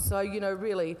 So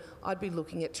really, I'd be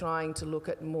looking at trying to look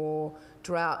at more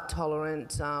drought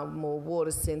tolerant, more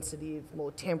water sensitive,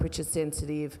 more temperature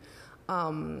sensitive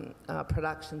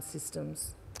production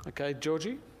systems. Okay,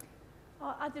 Georgie?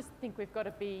 I just think we've got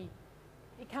to be.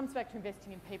 It comes back to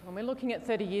investing in people, and we're looking at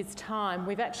 30 years' time.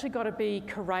 We've actually got to be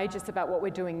courageous about what we're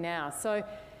doing now. So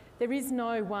there is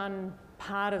no one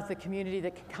part of the community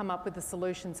that can come up with the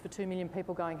solutions for 2 million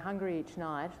people going hungry each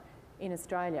night in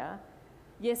Australia.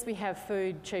 Yes, we have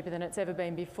food cheaper than it's ever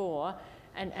been before,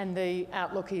 and the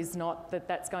outlook is not that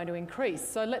that's going to increase.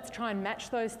 So let's try and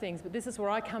match those things. But this is where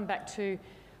I come back to,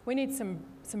 we need some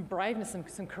braveness and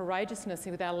some courageousness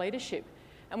with our leadership.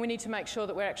 And we need to make sure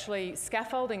that we're actually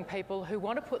scaffolding people who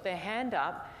want to put their hand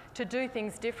up to do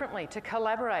things differently, to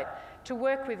collaborate, to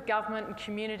work with government and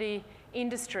community,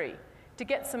 industry, to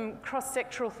get some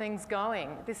cross-sectoral things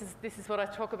going. This is what I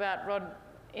talk about, Rod,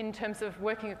 in terms of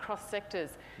working across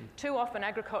sectors. Too often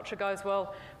agriculture goes,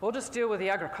 well, we'll just deal with the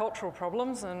agricultural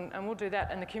problems and we'll do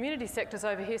that. And the community sector's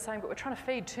over here saying, but we're trying to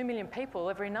feed 2 million people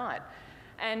every night.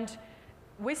 And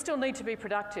we still need to be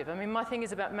productive. I mean, my thing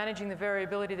is about managing the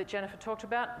variability that Jennifer talked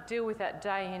about, deal with that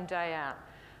day in, day out.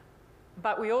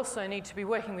 But we also need to be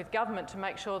working with government to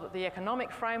make sure that the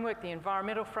economic framework, the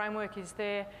environmental framework is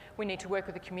there. We need to work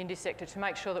with the community sector to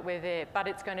make sure that we're there. But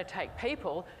it's going to take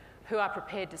people who are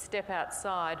prepared to step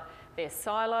outside their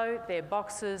silo, their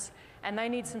boxes, and they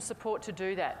need some support to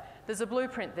do that. There's a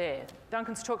blueprint there.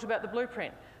 Duncan's talked about the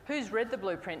blueprint. Who's read the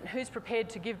blueprint? Who's prepared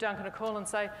to give Duncan a call and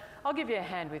say, I'll give you a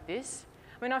hand with this?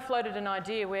 I mean, I floated an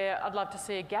idea where I'd love to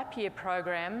see a gap year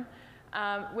program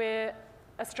where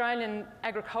Australian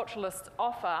agriculturalists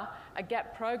offer a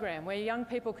gap program where young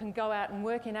people can go out and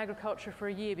work in agriculture for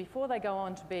a year before they go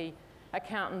on to be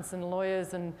accountants and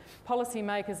lawyers and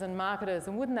policymakers and marketers.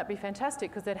 And wouldn't that be fantastic,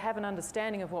 because they'd have an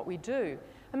understanding of what we do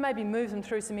and maybe move them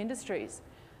through some industries.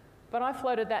 But I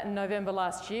floated that in November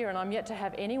last year and I'm yet to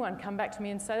have anyone come back to me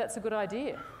and say that's a good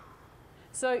idea.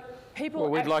 So people. Well,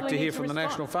 we'd like to hear from the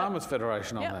National Farmers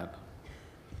Federation on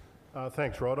that.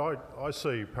 Thanks, Rod. I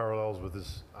see parallels with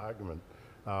this argument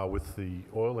with the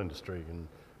oil industry. And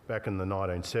back in the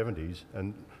 1970s,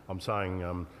 and I'm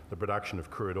saying the production of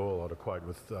crude oil, I'd equate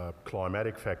with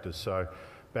climatic factors. So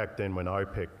back then when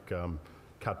OPEC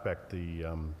cut back the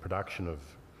production of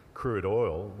crude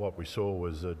oil, what we saw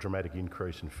was a dramatic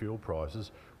increase in fuel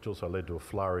prices, which also led to a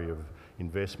flurry of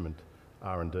investment,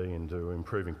 R&D into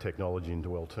improving technology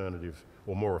into alternative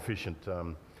or more efficient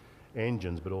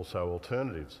engines, but also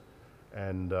alternatives.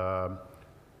 And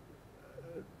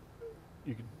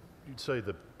you'd see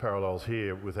the parallels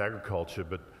here with agriculture,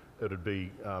 but it would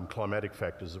be climatic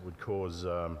factors that would cause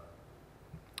a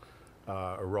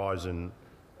rise in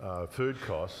food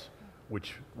costs,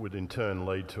 which would in turn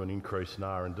lead to an increase in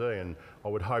R&D. And I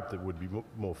would hope that would be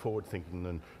more forward-thinking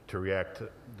than to react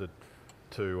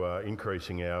to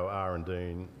increasing our R&D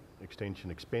and extension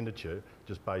expenditure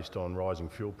just based on rising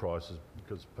fuel prices,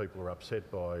 because people are upset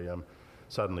by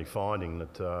suddenly finding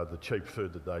that the cheap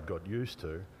food that they'd got used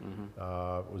to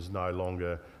was no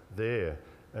longer there.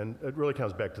 And it really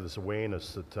comes back to this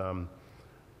awareness that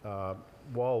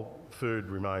while food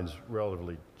remains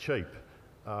relatively cheap,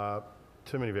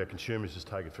 too many of our consumers just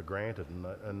take it for granted,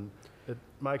 and it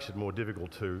makes it more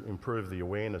difficult to improve the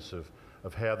awareness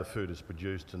of how the food is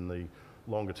produced and the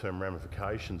longer term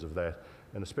ramifications of that,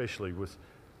 and especially with,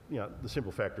 you know, the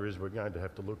simple factor is we're going to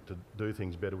have to look to do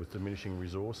things better with diminishing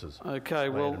resources. Okay,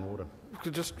 well,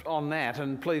 just on that,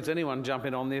 and please anyone jump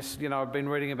in on this, you know, I've been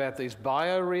reading about these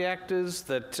bioreactors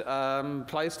that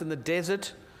placed in the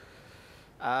desert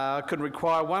could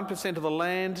require 1% of the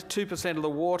land, 2% of the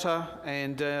water,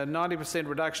 and 90%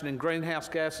 reduction in greenhouse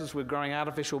gases with growing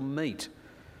artificial meat.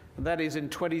 And that is in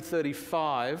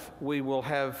 2035 we will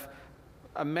have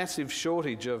a massive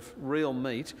shortage of real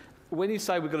meat. When you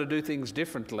say we've got to do things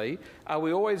differently, are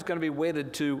we always going to be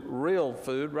wedded to real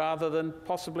food rather than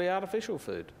possibly artificial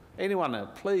food? Anyone else,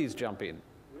 please jump in.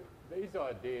 These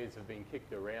ideas have been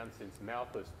kicked around since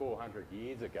Malthus 400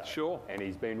 years ago. Sure. And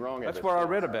he's been wrong. That's where I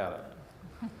read about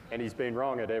it. And he's been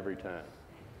wrong at every turn.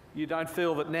 You don't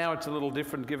feel that now it's a little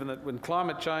different, given that when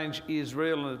climate change is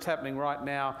real and it's happening right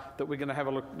now, that we're going to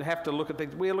have to look at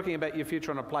things. We're looking about your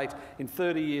future on a plate in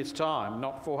 30 years' time,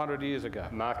 not 400 years ago.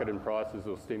 Market and prices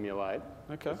will stimulate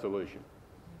a solution.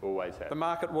 Always have. The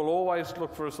market will always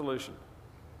look for a solution.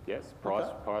 Yes, price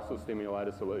will stimulate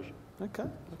a solution. Okay.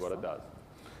 That's what it does.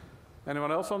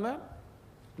 Anyone else on that?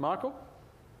 Michael?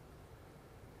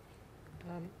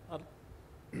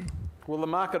 Will the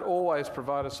market always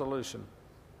provide a solution?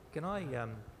 Can I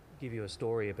give you a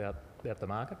story about the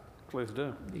market? Please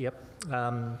do. Yep.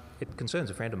 It concerns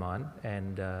a friend of mine,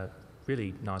 and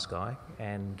really nice guy,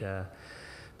 and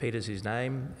Peter's his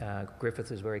name.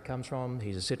 Griffith is where he comes from.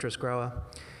 He's a citrus grower.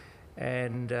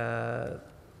 And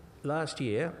last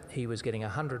year he was getting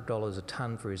 $100 a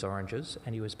tonne for his oranges,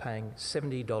 and he was paying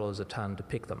 $70 a tonne to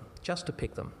pick them, just to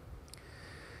pick them.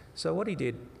 So what he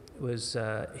did was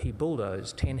he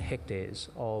bulldozed 10 hectares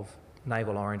of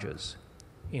navel oranges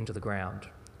into the ground,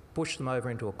 pushed them over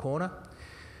into a corner,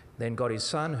 then got his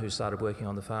son, who started working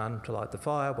on the farm, to light the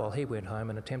fire while he went home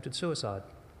and attempted suicide.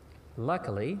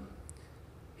 Luckily,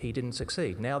 he didn't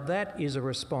succeed. Now, that is a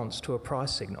response to a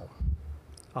price signal,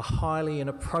 a highly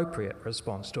inappropriate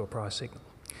response to a price signal.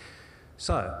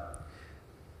 So,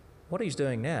 what he's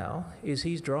doing now is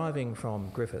he's driving from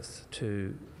Griffith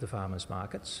to the farmers'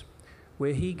 markets,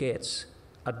 where he gets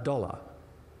 $1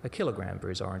 a kilogram for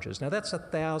his oranges. Now, that's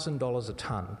 $1,000 a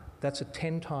tonne. That's a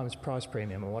 10 times price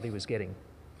premium on what he was getting.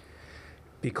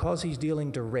 Because he's dealing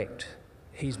direct,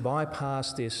 he's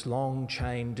bypassed this long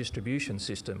chain distribution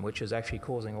system, which is actually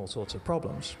causing all sorts of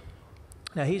problems.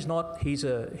 Now, he's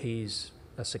a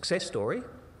success story,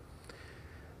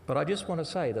 but I just want to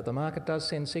say that the market does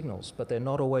send signals, but they're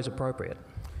not always appropriate.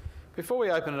 Before we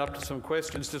open it up to some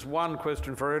questions, just one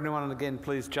question for anyone, and again,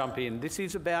 please jump in. This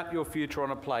is about your future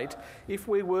on a plate. If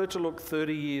we were to look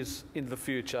 30 years into the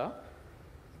future,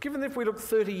 given that if we look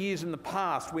 30 years in the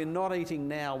past, we're not eating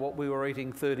now what we were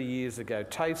eating 30 years ago.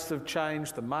 Tastes have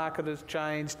changed, the market has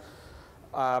changed.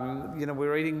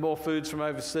 We're eating more foods from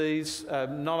overseas,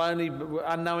 not only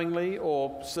unknowingly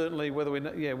or certainly whether we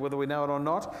know it or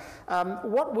not.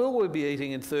 What will we be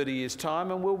eating in 30 years' time,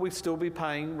 and will we still be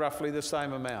paying roughly the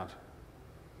same amount?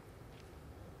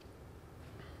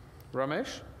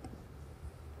 Ramesh?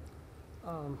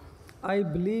 I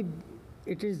believe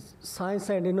it is science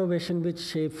and innovation which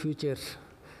shape future.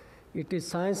 It is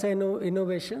science and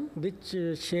innovation which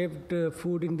shaped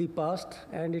food in the past,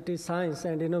 and it is science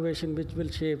and innovation which will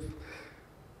shape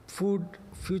food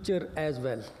future as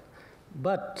well.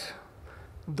 But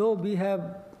though we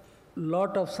have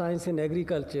lot of science in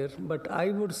agriculture, but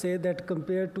I would say that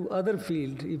compared to other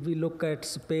fields, if we look at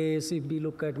space, if we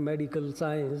look at medical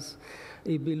science,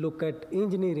 if we look at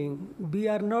engineering, we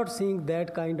are not seeing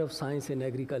that kind of science in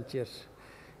agriculture.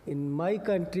 In my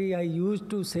country, I used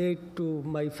to say to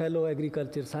my fellow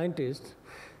agriculture scientists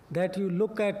that you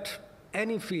look at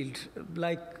any field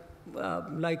like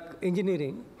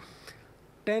engineering.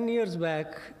 10 years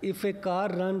back, if a car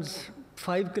runs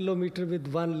 5 kilometers with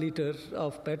 1 liter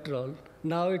of petrol,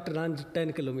 now it runs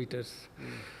 10 kilometers.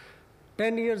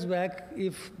 10 years back,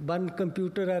 if one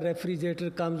computer or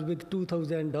refrigerator comes with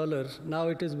 $2,000, now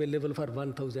it is available for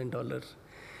 $1,000.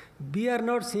 We are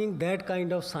not seeing that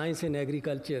kind of science in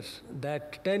agriculture,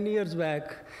 that 10 years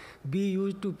back, we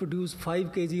used to produce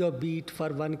 5 kg of beet for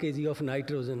 1 kg of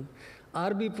nitrogen.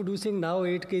 Are we producing now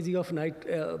 8 kg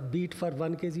of beet for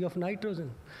 1 kg of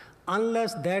nitrogen?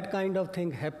 Unless that kind of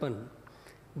thing happen,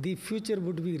 the future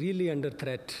would be really under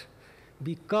threat,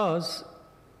 because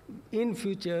in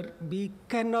future, we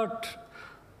cannot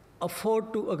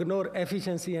afford to ignore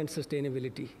efficiency and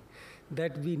sustainability.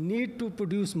 That we need to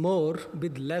produce more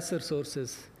with lesser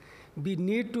sources. We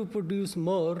need to produce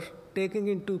more taking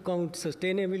into account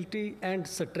sustainability and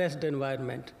stressed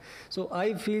environment. So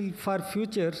I feel for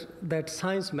future that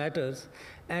science matters,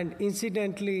 and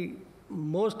incidentally,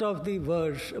 most of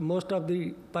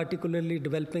the particularly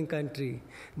developing country,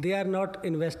 they are not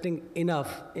investing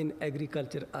enough in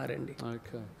agriculture R&D.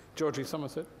 Okay. Georgie,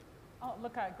 Somerset? Oh,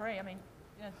 look, I agree. I mean,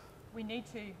 we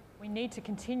need to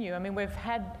continue. I mean, we've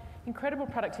had incredible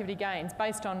productivity gains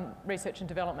based on research and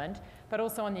development, but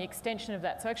also on the extension of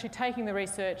that. So actually taking the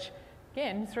research,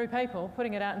 again, through people,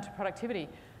 putting it out into productivity.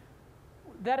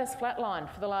 That has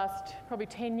flatlined for the last probably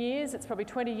 10 years. It's probably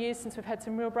 20 years since we've had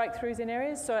some real breakthroughs in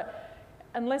areas. So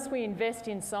unless we invest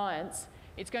in science,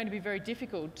 it's going to be very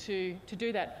difficult to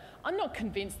do that. I'm not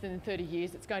convinced that in 30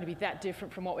 years it's going to be that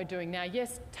different from what we're doing now.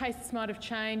 Yes, tastes might have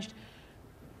changed.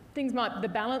 The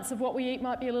balance of what we eat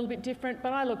might be a little bit different,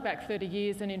 but I look back 30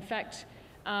 years and in fact,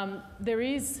 there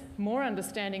is more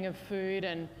understanding of food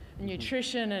and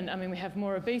nutrition, and I mean, we have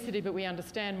more obesity, but we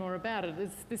understand more about it.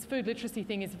 This food literacy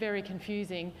thing is very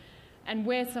confusing, and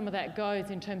where some of that goes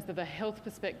in terms of a health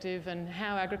perspective and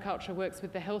how agriculture works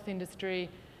with the health industry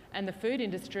and the food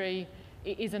industry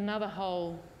is another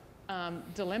whole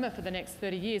dilemma for the next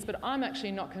 30 years, but I'm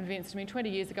actually not convinced. I mean, 20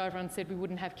 years ago, everyone said we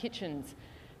wouldn't have kitchens.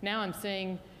 Now I'm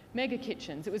seeing mega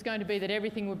kitchens. It was going to be that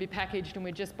everything would be packaged and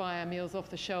we'd just buy our meals off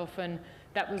the shelf, and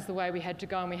that was the way we had to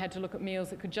go, and we had to look at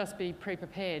meals that could just be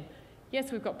pre-prepared.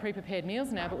 Yes, we've got pre-prepared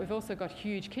meals now, but we've also got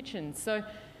huge kitchens. So,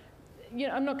 you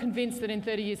know, I'm not convinced that in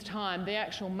 30 years' time the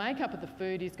actual makeup of the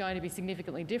food is going to be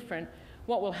significantly different.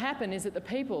 What will happen is that the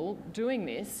people doing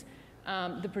this,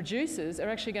 the producers, are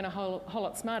actually going to whole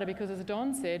lot smarter, because as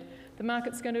Don said, the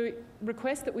market's going to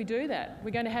request that we do that.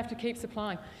 We're going to have to keep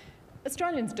supplying.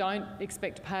 Australians don't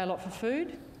expect to pay a lot for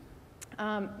food,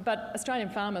 but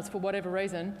Australian farmers, for whatever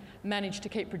reason, manage to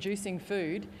keep producing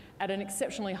food at an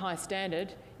exceptionally high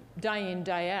standard day in,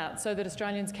 day out, so that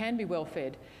Australians can be well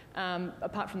fed,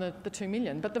 apart from the 2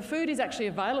 million. But the food is actually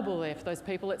available there for those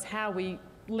people. It's how we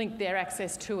link their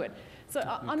access to it. So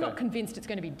I'm not convinced it's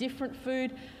going to be different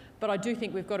food, but I do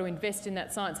think we've got to invest in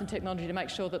that science and technology to make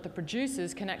sure that the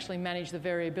producers can actually manage the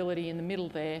variability in the middle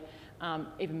there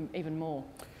even more.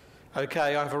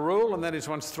 Okay, I have a rule, and that is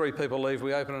once 3 people leave,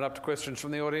 we open it up to questions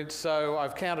from the audience. So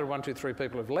I've counted 1, 2, 3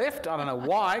 people have left. I don't know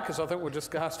why, because I think we're just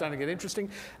starting to get interesting.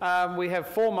 We have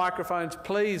 4 microphones.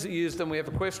 Please use them. We have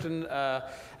a question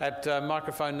at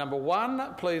microphone number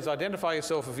 1. Please identify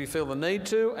yourself if you feel the need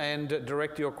to, and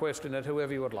direct your question at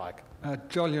whoever you would like.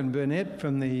 Jolyon Burnett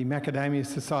from the Macadamia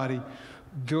Society.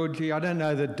 Georgie, I don't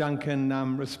know that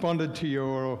Duncan responded to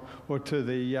your or to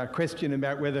the question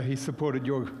about whether he supported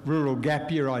your rural gap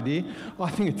year idea. I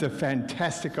think it's a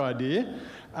fantastic idea,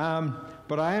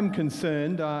 but I am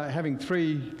concerned, having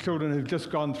 3 children who've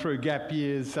just gone through gap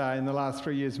years in the last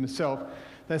 3 years myself.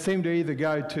 They seem to either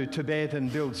go to Tibet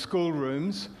and build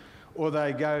schoolrooms, or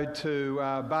they go to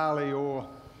Bali or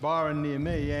Byron near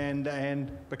me and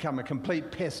become a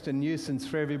complete pest and nuisance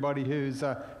for everybody who's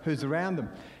around them.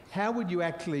 How would you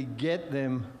actually get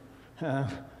them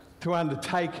to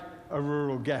undertake a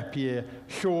rural gap year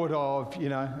short of,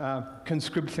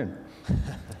 conscription?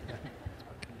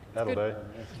 That'll do.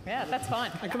 Yeah, that's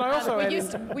fine. And can I also we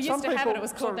used to have it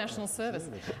was called national service.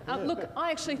 Look,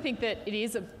 I actually think that it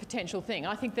is a potential thing.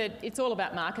 I think that it's all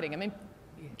about marketing. I mean,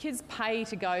 kids pay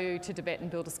to go to Tibet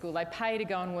and build a school. They pay to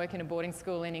go and work in a boarding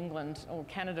school in England or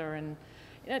Canada, and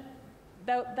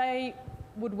they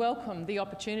would welcome the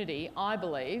opportunity, I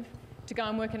believe, to go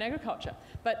and work in agriculture.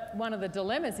 But one of the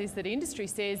dilemmas is that industry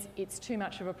says it's too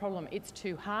much of a problem, it's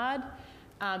too hard.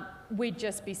 We'd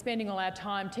just be spending all our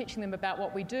time teaching them about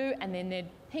what we do, and then they'd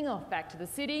ping off back to the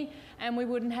city and we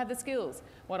wouldn't have the skills.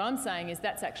 What I'm saying is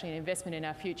that's actually an investment in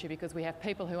our future, because we have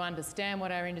people who understand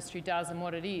what our industry does and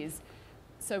what it is.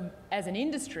 So as an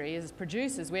industry, as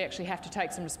producers, we actually have to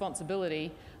take some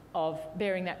responsibility of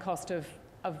bearing that cost of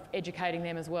educating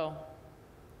them as well.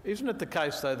 Isn't it the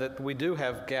case, though, that we do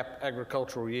have gap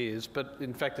agricultural years, but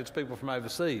in fact it's people from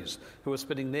overseas who are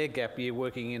spending their gap year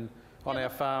working on our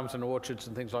farms and orchards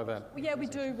and things like that? Well, yeah, we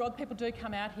do, Rod. People do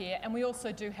come out here, and we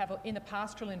also do have, in the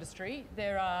pastoral industry,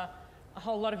 there are a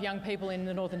whole lot of young people in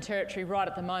the Northern Territory right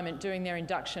at the moment doing their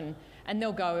induction, and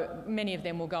many of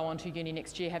them will go on to uni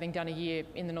next year, having done a year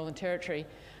in the Northern Territory.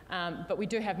 But we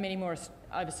do have many more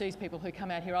overseas people who come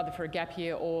out here either for a gap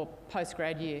year or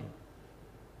post-grad year.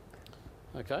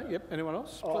 Okay, yep. Anyone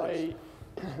else?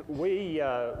 We're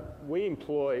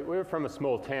from a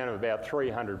small town of about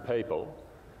 300 people.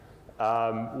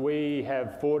 We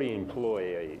have 40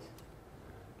 employees.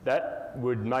 That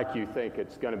would make you think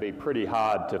it's going to be pretty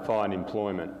hard to find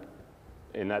employment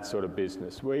in that sort of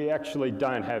business. We actually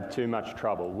don't have too much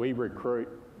trouble. We recruit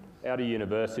out of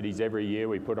universities every year.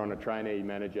 We put on a trainee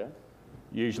manager,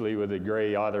 usually with a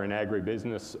degree either in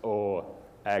agribusiness or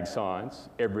ag science,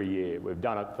 every year. We've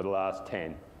done it for the last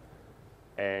 10.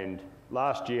 And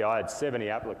last year I had 70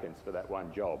 applicants for that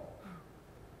one job.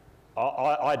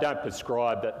 I don't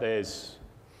prescribe that there's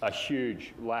a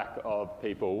huge lack of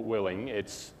people willing.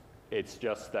 It's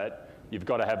just that you've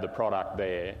got to have the product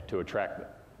there to attract them.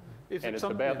 And it's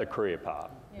about the career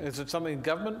part. Yeah. Is it something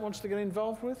government wants to get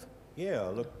involved with? Yeah,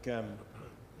 look,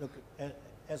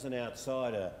 as an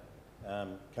outsider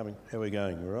coming... How are we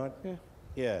going, all right? Yeah.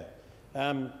 Yeah.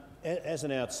 As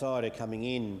an outsider coming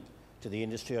in to the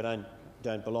industry, I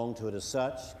don't belong to it as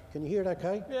such. Can you hear it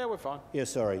okay? Yeah, we're fine. Yeah,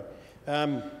 sorry.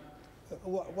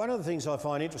 One of the things I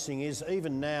find interesting is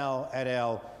even now at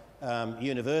our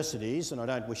universities, and I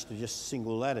don't wish to just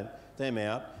single them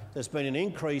out, there's been an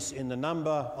increase in the number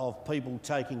of people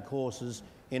taking courses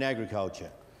in agriculture.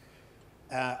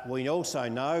 We also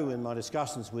know in my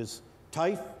discussions with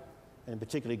TAFE, and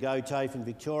particularly Go TAFE in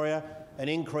Victoria, an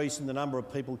increase in the number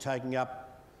of people taking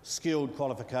up skilled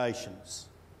qualifications.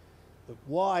 But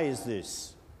why is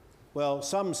this? Well,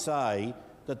 some say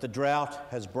that the drought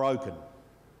has broken,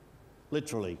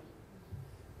 literally.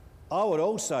 I would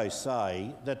also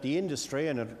say that the industry,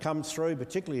 and it comes through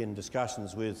particularly in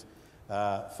discussions with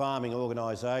farming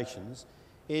organisations,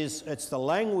 it's the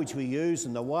language we use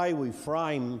and the way we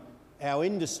frame our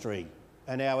industry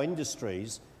and our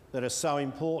industries that are so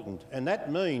important. And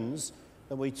that means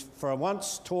that we, for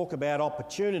once, talk about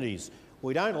opportunities.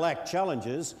 We don't lack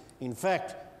challenges. In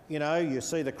fact, you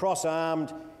see the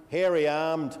cross-armed,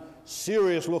 hairy-armed,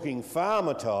 serious-looking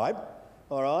farmer type,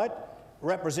 all right,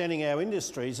 representing our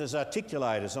industries as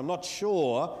articulators. I'm not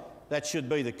sure that should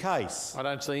be the case. I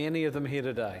don't see any of them here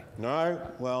today. No?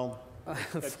 Well,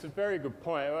 That's a very good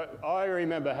point. I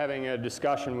remember having a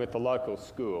discussion with the local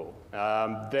school.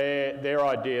 Their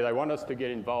idea, they want us to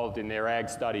get involved in their ag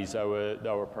studies they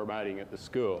were promoting at the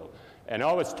school. And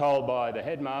I was told by the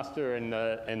headmaster and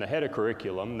the head of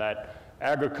curriculum that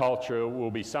agriculture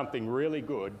will be something really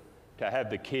good to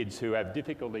have the kids who have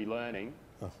difficulty learning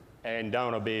and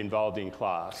don't want to be involved in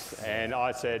class. And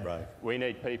I said, we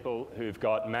need people who've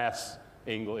got maths,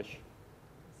 English,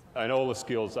 and all the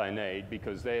skills they need,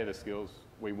 because they're the skills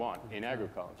we want in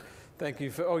agriculture. Thank you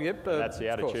for, that's the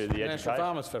attitude of the National education.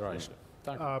 Farmers Federation.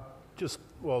 Just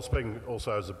while speaking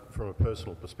also from a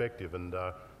personal perspective, and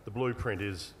the blueprint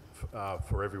is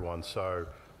for everyone, so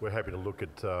we're happy to look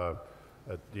at the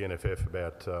NFF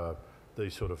about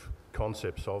these sort of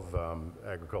concepts of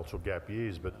agricultural gap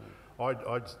years, but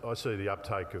I see the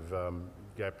uptake of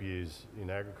gap years in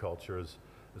agriculture as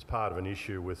part of an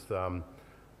issue with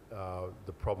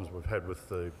the problems we've had with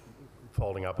the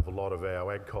folding up of a lot of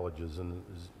our ag colleges. And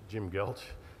as Jim Gelch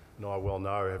and I well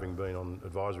know, having been on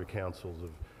advisory councils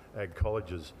of ag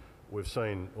colleges, we've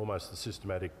seen almost the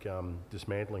systematic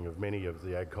dismantling of many of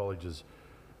the ag colleges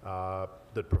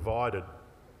that provided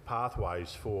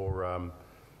pathways for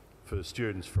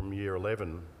students from year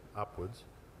 11 upwards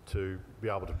to be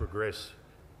able to progress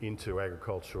into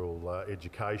agricultural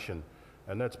education.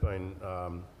 And that's been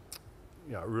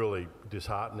really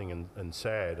disheartening and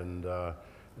sad, and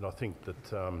I think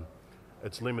that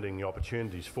it's limiting the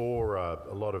opportunities for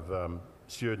a lot of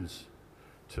students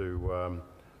to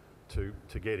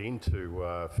get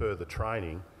into further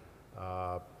training,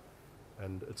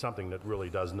 and it's something that really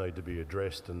does need to be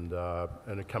addressed, and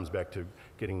it comes back to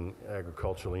getting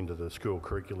agriculture into the school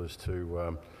curriculums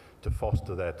to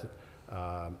foster that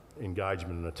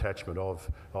engagement and attachment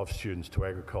of students to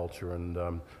agriculture, and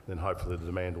then hopefully the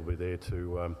demand will be there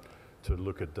to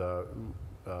look at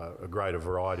a greater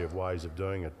variety of ways of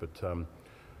doing it. But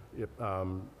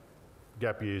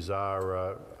gap years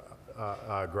are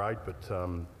great, but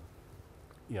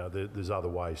there's other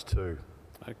ways too.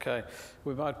 Okay,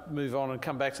 we might move on and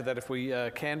come back to that if we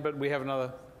can, but we have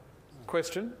another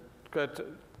question.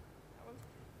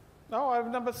 I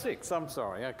have number 6, I'm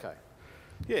sorry, okay.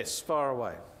 Yes, far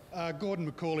away. Gordon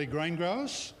Macaulay, Grain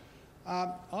Growers.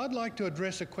 I'd like to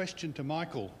address a question to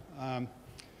Michael,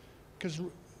 because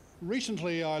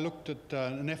recently I looked at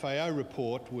an FAO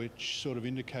report which sort of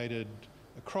indicated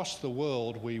across the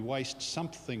world we waste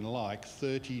something like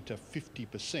 30 to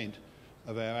 50%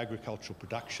 of our agricultural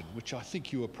production, which I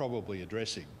think you were probably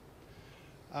addressing.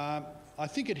 I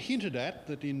think it hinted at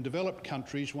that in developed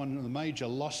countries one of the major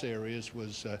loss areas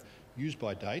was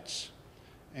use-by dates,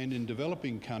 and in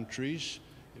developing countries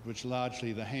it was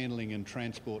largely the handling and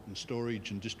transport and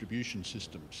storage and distribution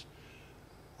systems.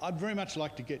 I'd very much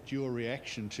like to get your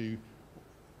reaction to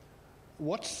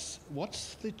what's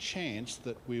the chance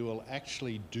that we will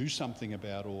actually do something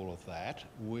about all of that,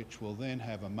 which will then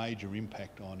have a major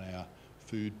impact on our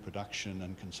food production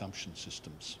and consumption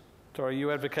systems. So are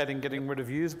you advocating getting rid of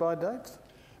use-by dates?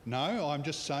 No, I'm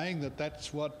just saying that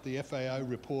that's what the FAO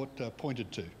report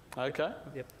pointed to. Okay.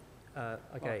 Yep.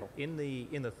 Okay. In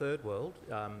the third world,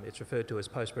 it's referred to as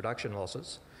post-production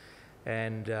losses,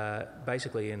 and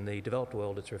basically in the developed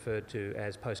world, it's referred to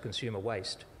as post-consumer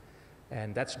waste.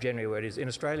 And that's generally where it is. In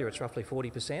Australia, it's roughly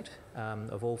 40%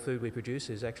 of all food we produce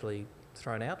is actually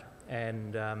thrown out,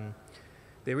 and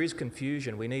there is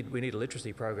confusion. We need a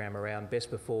literacy program around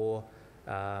best before,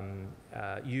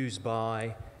 use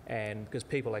by, and because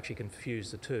people actually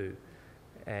confuse the two.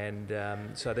 And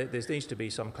so there needs to be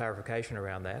some clarification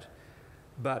around that.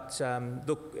 But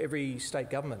look, every state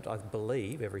government, I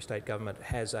believe, every state government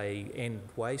has a end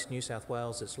waste. New South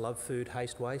Wales, it's Love Food,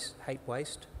 Hate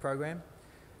Waste program.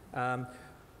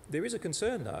 There is a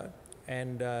concern though,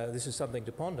 and this is something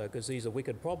to ponder because these are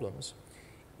wicked problems.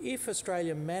 If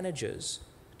Australia manages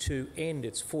to end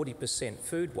its 40%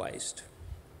 food waste,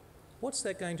 what's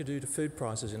that going to do to food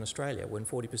prices in Australia when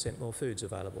 40% more food's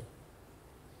available?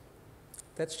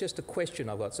 That's just a question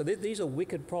I've got. So these are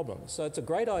wicked problems. So it's a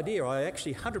great idea. I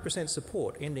actually 100%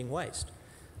 support ending waste.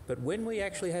 But when we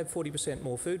actually have 40%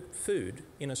 more food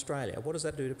in Australia, what does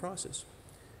that do to prices?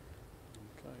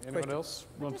 Okay. Anyone else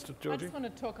wants to, Georgie? I just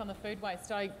want to talk on the food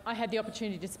waste. I had the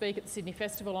opportunity to speak at the Sydney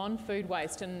Festival on food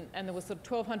waste, and there was sort of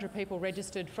 1,200 people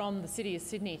registered from the city of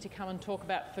Sydney to come and talk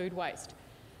about food waste.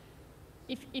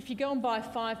 If you go and buy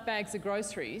 5 bags of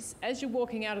groceries, as you're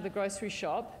walking out of the grocery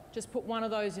shop, just put one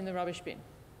of those in the rubbish bin,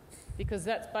 because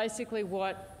that's basically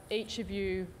what each of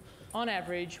you, on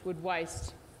average, would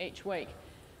waste each week.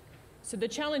 So the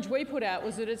challenge we put out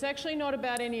was that it's actually not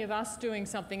about any of us doing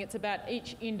something, it's about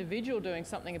each individual doing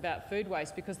something about food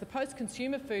waste, because the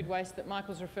post-consumer food waste that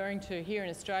Michael's referring to here in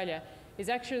Australia is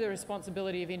actually the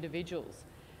responsibility of individuals.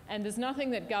 And there's nothing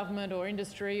that government or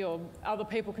industry or other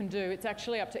people can do. It's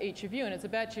actually up to each of you, and it's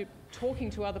about you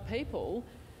talking to other people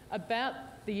about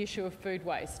the issue of food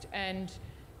waste and,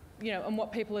 you know, and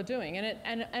what people are doing.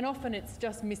 And often it's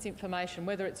just misinformation,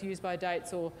 whether it's used by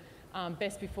dates or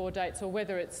best before dates, or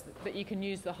whether it's that you can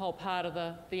use the whole part of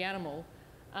the animal,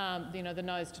 you know, the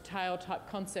nose to tail type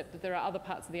concept, that there are other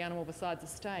parts of the animal besides the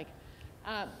steak.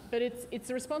 But it's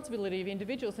the responsibility of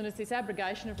individuals, and it's this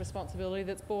abrogation of responsibility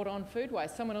that's brought on food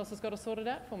waste. Someone else has got to sort it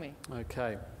out for me.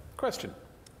 Okay. Question?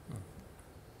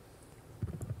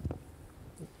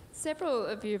 Several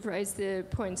of you have raised the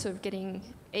points of getting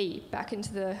E back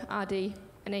into the RD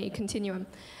and E continuum.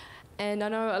 And I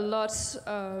know a lot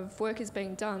of work is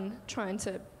being done trying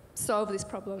to solve this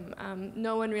problem.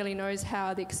 No one really knows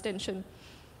how the extension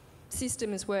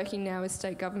system is working now, with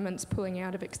state governments pulling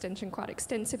out of extension quite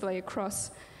extensively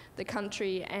across the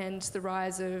country, and the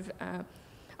rise of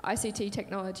ICT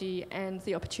technology and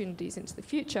the opportunities into the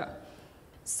future.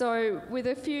 So with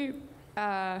a few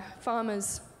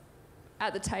farmers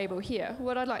at the table here,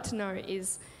 what I'd like to know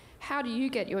is, how do you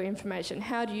get your information?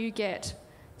 How do you get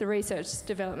the research,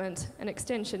 development and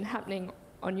extension happening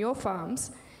on your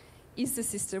farms? Is the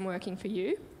system working for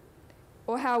you?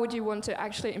 Or how would you want to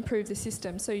actually improve the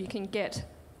system so you can get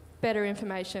better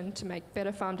information to make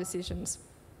better farm decisions?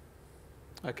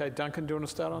 Okay, Duncan, do you want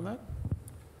to start on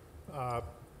that?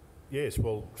 Yes,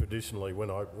 well, traditionally when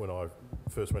I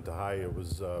first went to Hay, it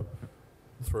was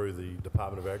through the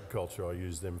Department of Agriculture. I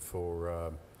used them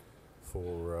for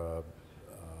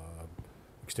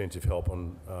extensive help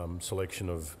on selection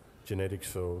of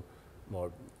genetics for my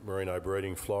merino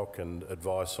breeding flock, and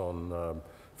advice on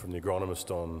from the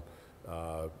agronomist on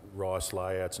rice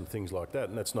layouts and things like that.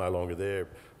 And that's no longer there.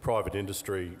 Private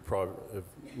industry,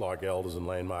 like Elders and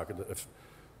Landmarket, have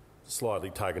slightly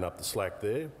taken up the slack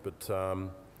there, but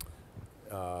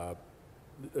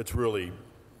it's really,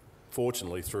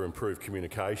 fortunately, through improved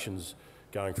communications,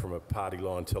 going from a party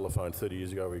line telephone 30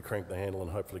 years ago where you crank the handle and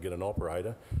hopefully get an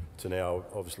operator, to now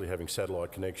obviously having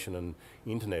satellite connection and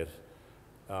internet.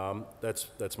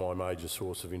 That's my major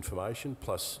source of information.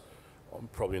 Plus, I'm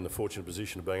probably in the fortunate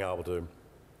position of being able to,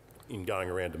 in going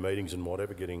around to meetings and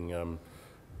whatever, getting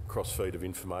cross-feed of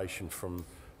information from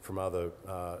other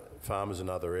farmers in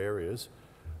other areas.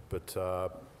 But a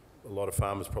lot of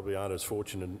farmers probably aren't as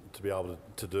fortunate to be able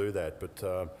to do that.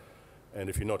 But and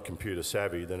if you're not computer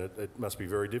savvy, then it must be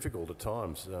very difficult at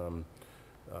times.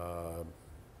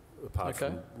 Apart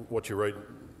from what you read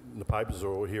in the papers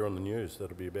or hear on the news,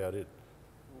 that'll be about it.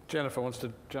 Jennifer wants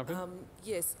to jump in.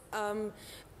 Yes.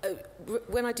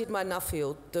 When I did my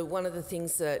Nuffield, one of the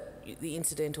things that the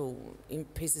incidental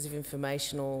pieces of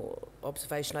information or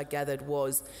observation I gathered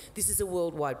was this is a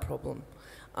worldwide problem.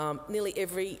 Nearly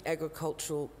every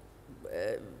agricultural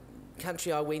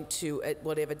country I went to, at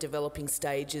whatever developing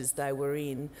stages they were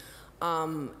in,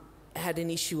 had an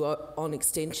issue on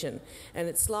extension. And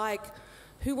it's like,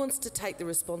 who wants to take the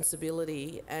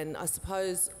responsibility? And I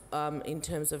suppose in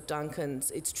terms of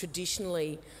Duncan's, it's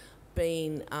traditionally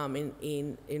been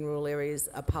in rural areas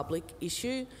a public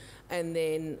issue, and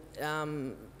then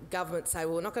governments say,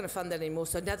 well, we're not going to fund that anymore,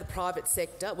 so now the private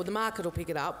sector, well, the market will pick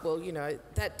it up. Well, you know,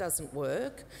 that doesn't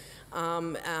work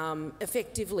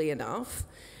effectively enough.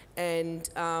 And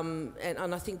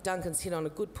I think Duncan's hit on a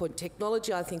good point.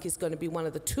 Technology, I think, is going to be one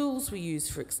of the tools we use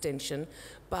for extension,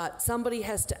 but somebody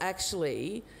has to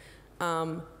actually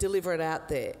deliver it out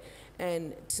there.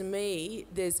 And to me,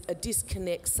 there's a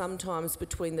disconnect sometimes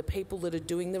between the people that are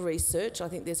doing the research. I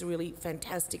think there's really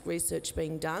fantastic research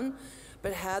being done,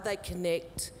 but how they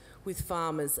connect with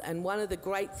farmers. And one of the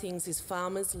great things is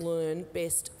farmers learn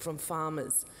best from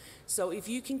farmers. So if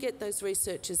you can get those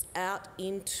researchers out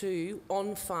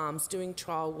on farms doing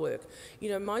trial work, you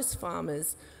know, most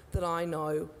farmers that I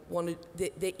know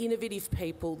they're innovative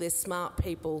people, they're smart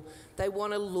people, they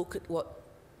want to look at what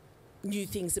new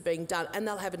things are being done, and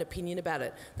they'll have an opinion about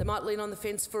it. They might lean on the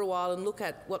fence for a while and look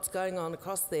at what's going on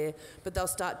across there, but they'll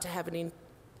start to have an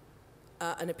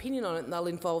opinion on it, and they'll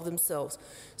involve themselves.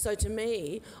 So to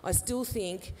me, I still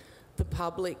think the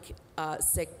public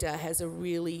sector has a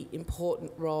really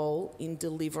important role in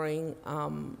delivering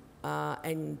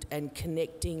and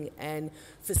connecting and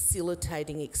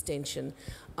facilitating extension.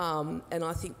 And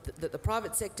I think that the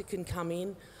private sector can come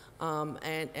in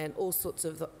and all sorts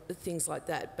of things like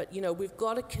that. But, you know, we've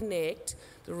got to connect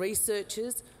the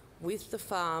researchers with the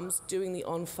farms, doing the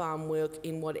on-farm work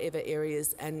in whatever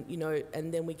areas, and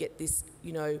and then we get this,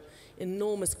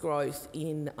 enormous growth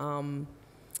in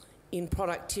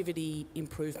productivity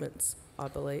improvements, I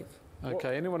believe.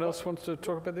 Okay, anyone else wants to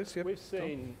talk about this? Yep.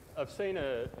 I've seen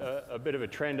a bit of a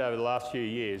trend over the last few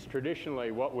years.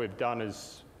 Traditionally, what we've done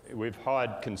is we've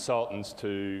hired consultants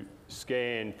to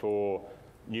scan for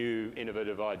new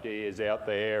innovative ideas out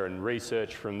there and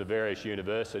research from the various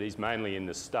universities, mainly in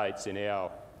the States in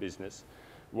our business.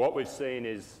 What we've seen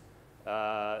is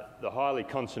the highly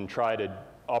concentrated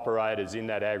operators in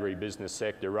that agribusiness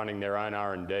sector running their own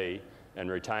R&D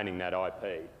and retaining that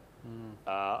IP.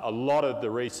 A lot of the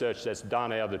research that's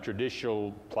done out of the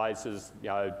traditional places,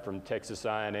 from Texas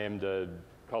A&M to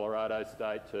Colorado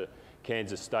State to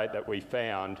Kansas State that we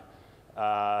found,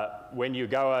 when you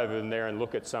go over in there and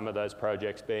look at some of those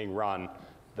projects being run,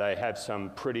 they have some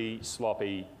pretty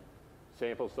sloppy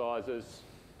sample sizes.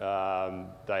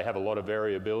 They have a lot of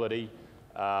variability.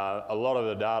 A lot of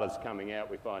the data's coming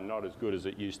out, we find, not as good as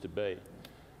it used to be.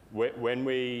 When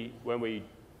we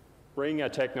bring a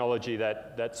technology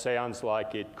that sounds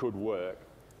like it could work,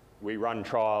 we run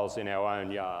trials in our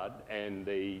own yard, and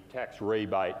the tax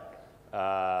rebate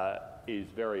is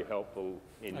very helpful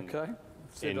in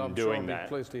doing that.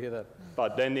 Pleased to hear that.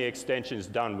 But then the extension's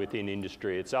done within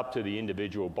industry. It's up to the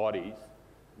individual bodies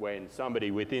when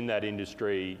somebody within that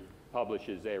industry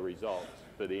publishes their results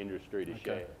for the industry to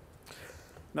share.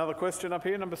 Another question up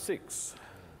here, number 6.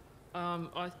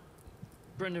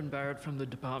 Brendan Barrett from the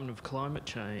Department of Climate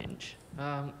Change.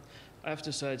 I have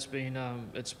to say it's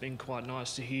been quite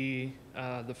nice to hear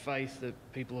the faith that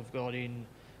people have got in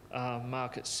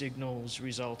market signals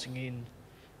resulting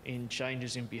in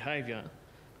changes in behaviour.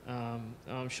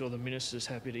 I'm sure the Minister's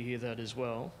happy to hear that as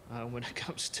well when it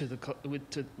comes to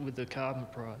with the carbon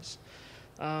price.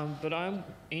 But I'm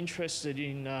interested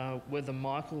in whether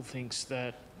Michael thinks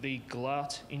that the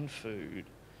glut in food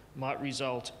might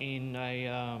result in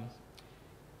a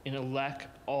lack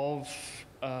of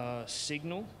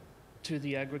signal to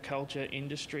the agriculture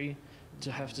industry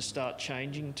to have to start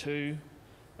changing to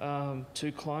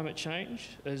climate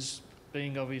change. As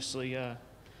being obviously,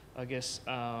 I guess,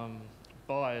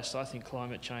 biased, I think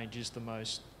climate change is the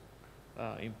most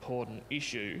important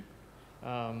issue.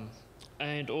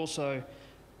 And also,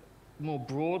 more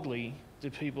broadly, do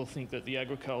people think that the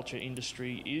agriculture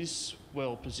industry is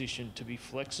well positioned to be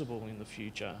flexible in the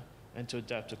future and to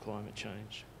adapt to climate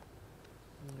change?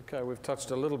 Okay, we've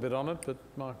touched a little bit on it, but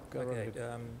Mark, go okay,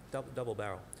 ahead. Double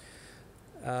barrel.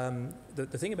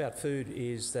 The thing about food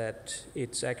is that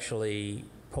it's actually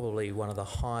probably one of the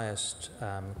highest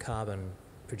carbon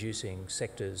producing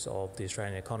sectors of the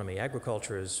Australian economy.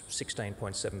 Agriculture is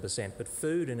 16.7%, but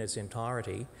food in its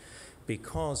entirety,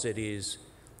 because it is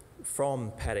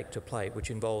from paddock to plate,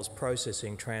 which involves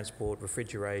processing, transport,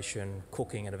 refrigeration,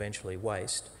 cooking and eventually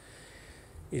waste,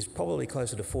 is probably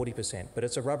closer to 40%, but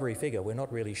it's a rubbery figure. We're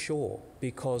not really sure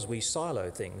because we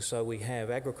silo things. So we have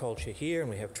agriculture here and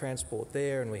we have transport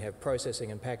there and we have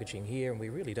processing and packaging here, and we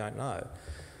really don't know.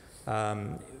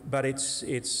 But it's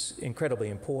incredibly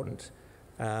important.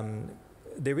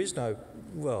 There is no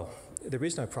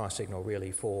price signal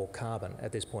really for carbon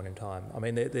at this point in time. I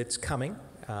mean, it's coming,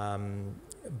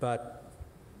 but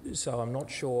so I'm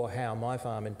not sure how my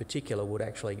farm in particular would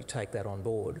actually take that on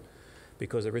board,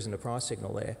 because there isn't a price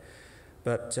signal there.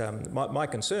 But my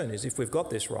concern is if we've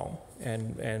got this wrong,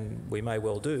 and we may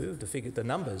well do, the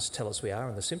numbers tell us we are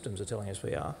and the symptoms are telling us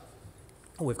we are,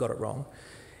 or we've got it wrong,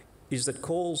 is that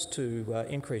calls to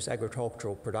increase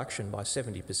agricultural production by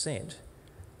 70%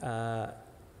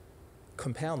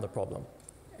 compound the problem.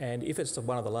 And if it's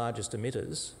one of the largest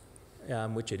emitters,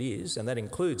 which it is, and that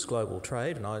includes global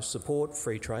trade, and I support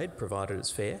free trade provided it's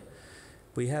fair,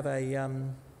 we've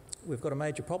got a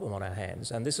major problem on our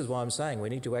hands. And this is why I'm saying we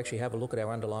need to actually have a look at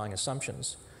our underlying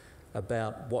assumptions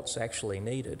about what's actually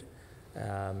needed.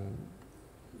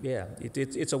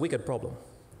 It's a wicked problem,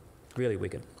 really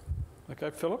wicked.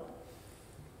 Okay, Phillip?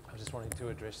 I just wanted to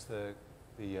address the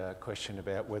question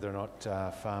about whether or not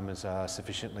farmers are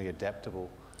sufficiently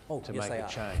adaptable to make a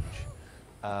change.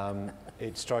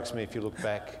 It strikes me, if you look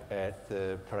back at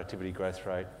the productivity growth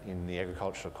rate in the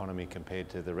agricultural economy compared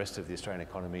to the rest of the Australian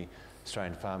economy,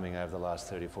 Australian farming over the last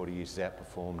 30 or 40 years has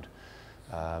outperformed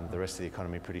the rest of the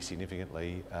economy pretty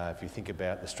significantly. If you think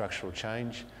about the structural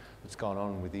change that's gone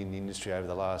on within the industry over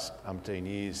the last umpteen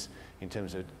years in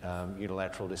terms of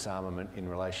unilateral disarmament in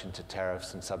relation to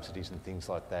tariffs and subsidies and things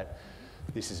like that,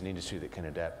 this is an industry that can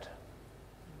adapt.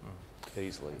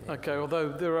 easily. Okay, although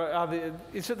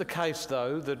is it the case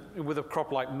though that with a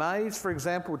crop like maize, for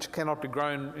example, which cannot be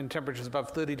grown in temperatures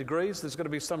above 30 degrees, there's going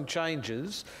to be some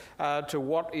changes to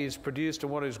what is produced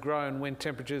and what is grown when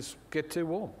temperatures get too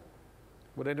warm?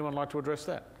 Would anyone like to address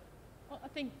that? Well, I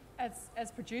think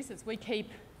as producers, we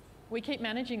keep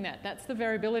managing that. That's the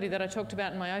variability that I talked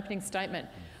about in my opening statement.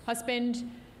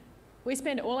 We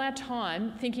spend all our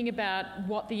time thinking about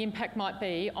what the impact might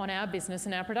be on our business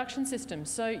and our production system.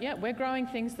 So yeah, we're growing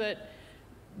things that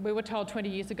we were told 20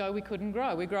 years ago we couldn't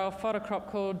grow. We grow a fodder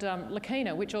crop called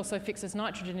Leukina, which also fixes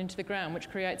nitrogen into the ground, which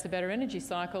creates a better energy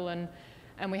cycle, and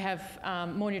we have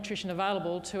more nutrition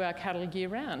available to our cattle year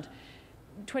round.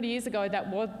 20 years ago,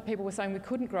 people were saying we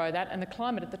couldn't grow that, and the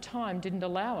climate at the time didn't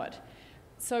allow it.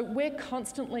 So we're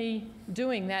constantly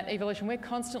doing that evolution. We're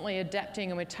constantly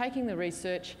adapting, and we're taking the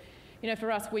research. You know,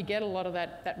 for us, we get a lot of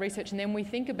that research, and then we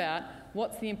think about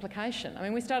what's the implication. I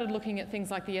mean, we started looking at things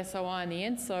like the SOI and the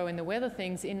ENSO and the weather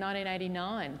things in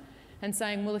 1989 and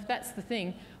saying, well, if that's the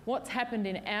thing, what's happened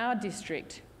in our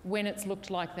district when it's looked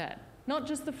like that? Not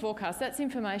just the forecast, that's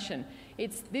information.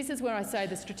 This is where I say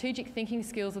the strategic thinking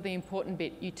skills are the important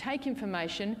bit. You take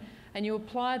information and you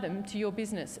apply them to your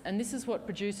business, and this is what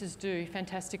producers do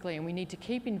fantastically, and we need to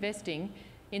keep investing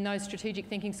in those strategic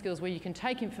thinking skills where you can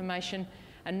take information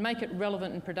and make it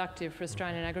relevant and productive for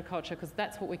Australian agriculture, because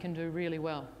that's what we can do really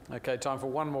well. Okay, time for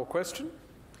one more question.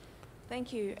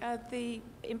 Thank you. The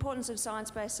importance of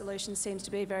science-based solutions seems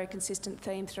to be a very consistent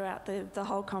theme throughout the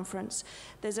whole conference.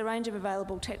 There's a range of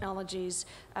available technologies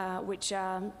which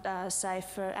are safe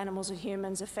for animals and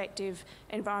humans, effective,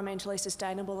 environmentally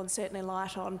sustainable, and certainly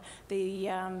light on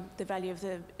the value of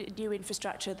the new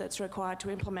infrastructure that's required to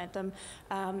implement them,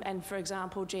 and, for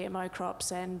example, GMO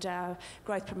crops and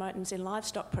growth promotants in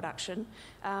livestock production.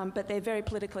 But they're very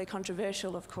politically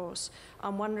controversial, of course.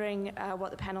 I'm wondering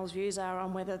what the panel's views are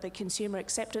on whether the consumer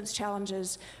acceptance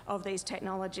challenges of these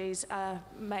technologies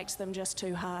makes them just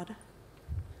too hard.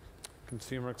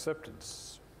 Consumer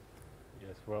acceptance.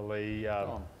 Yes, well,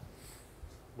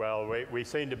 we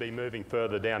seem to be moving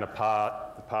further down the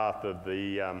path of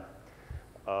the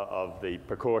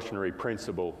precautionary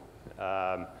principle.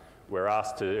 We're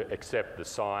asked to accept the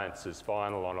science as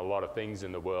final on a lot of things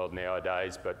in the world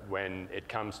nowadays, but when it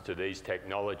comes to these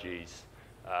technologies,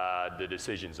 the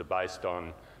decisions are based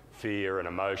on fear and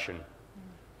emotion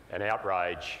and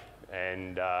outrage,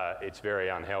 and it's very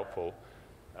unhelpful.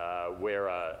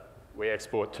 We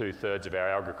export 2/3 of our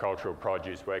agricultural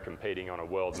produce. We're competing on a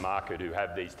world market who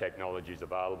have these technologies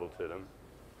available to them,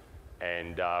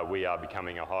 and we are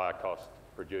becoming a higher cost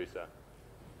producer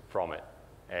from it.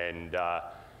 And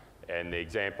the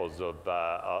examples of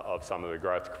some of the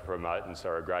growth promotants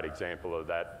are a great example of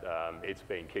that. It's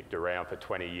been kicked around for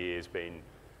 20 years,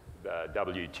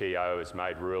 WTO has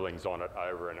made rulings on it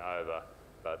over and over,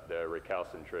 but the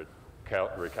recalcitrance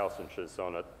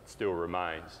on it still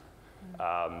remains.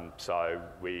 So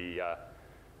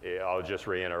I'll just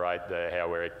reiterate how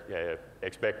we're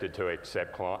expected to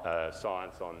accept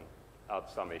science on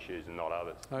some issues and not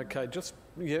others. Okay,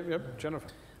 Jennifer.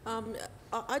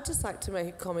 I'd just like to make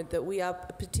a comment that we are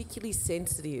particularly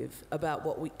sensitive about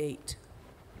what we eat,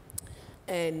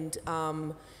 and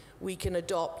we can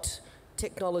adopt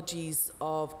technologies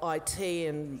of IT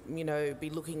and, be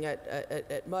looking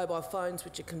at mobile phones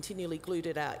which are continually glued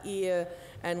at our ear,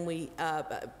 and we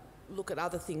look at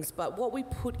other things. But what we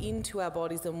put into our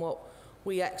bodies and what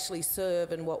we actually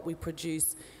serve and what we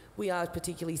produce, we are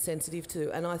particularly sensitive to.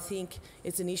 And I think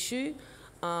it's an issue,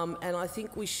 and I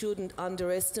think we shouldn't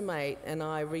underestimate, and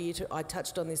I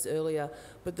touched on this earlier,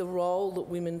 but the role that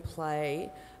women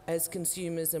play as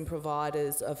consumers and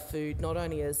providers of food, not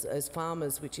only as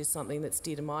farmers, which is something that's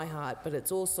dear to my heart, but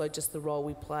it's also just the role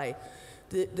we play.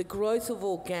 The growth of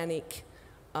organic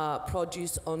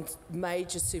produce on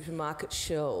major supermarket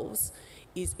shelves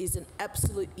is an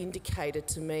absolute indicator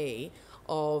to me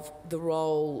of the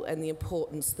role and the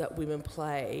importance that women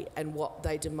play and what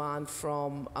they demand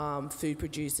from food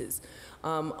producers.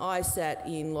 I sat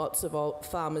in lots of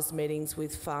farmers' meetings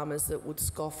with farmers that would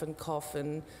scoff and cough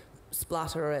and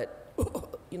splutter at,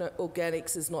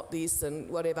 organics is not this and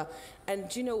whatever. And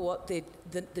do you know what?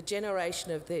 The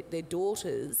generation of their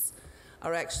daughters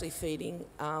are actually feeding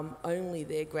only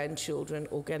their grandchildren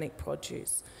organic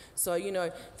produce. So,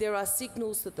 there are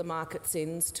signals that the market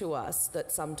sends to us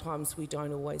that sometimes we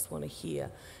don't always want to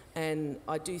hear. And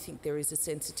I do think there is a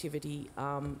sensitivity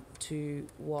to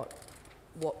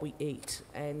what we eat,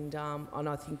 and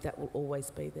I think that will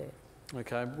always be there.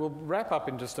 Okay, we'll wrap up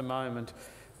in just a moment.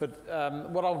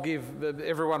 But what I'll give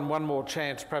everyone one more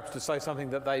chance perhaps to say something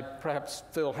that they perhaps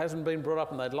feel hasn't been brought up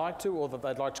and they'd like to, or that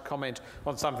they'd like to comment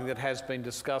on something that has been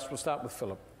discussed. We'll start with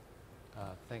Phillip.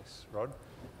 Thanks, Rod.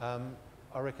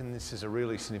 I reckon this is a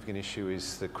really significant issue,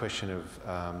 is the question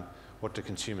of what do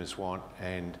consumers want,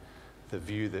 and the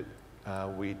view that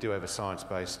we do have a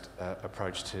science-based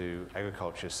approach to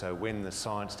agriculture. So when the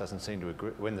science doesn't seem to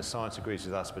agree, when the science agrees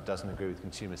with us but doesn't agree with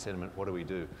consumer sentiment, what do we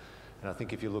do? And I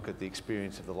think if you look at the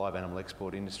experience of the live animal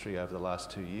export industry over the last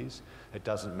 2 years, it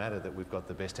doesn't matter that we've got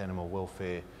the best animal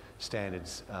welfare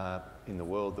standards in the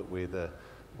world, that we're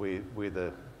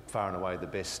the far and away the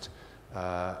best. We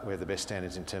have the best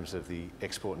standards in terms of the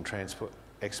export and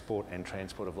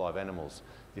transport of live animals.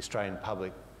 The Australian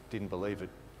public didn't believe it,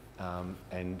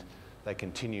 and they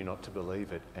continue not to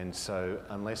believe it. And so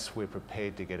unless we're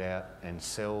prepared to get out and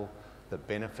sell the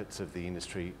benefits of the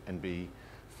industry and be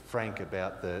frank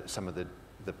about some of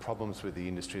the problems with the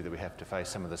industry that we have to face,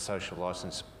 some of the social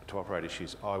licence to operate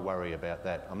issues, I worry about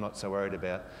that. I'm not so worried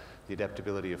about the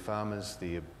adaptability of farmers,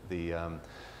 the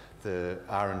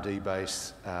R&D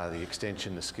base, the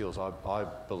extension, the skills. I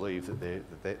believe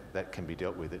that can be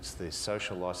dealt with. It's the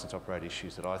social licence operate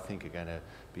issues that I think are going to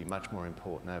be much more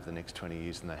important over the next 20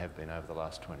 years than they have been over the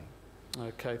last 20.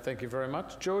 Okay, thank you very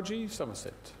much. Georgie,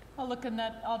 Somerset. I'll look at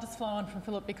that. I'll just flow on from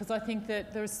Phillip, because I think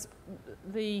that there's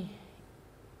the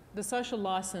social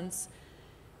licence,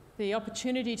 the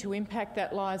opportunity to impact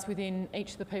that lies within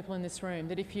each of the people in this room.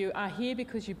 That if you are here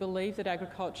because you believe that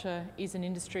agriculture is an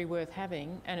industry worth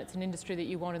having, and it's an industry that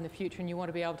you want in the future, and you want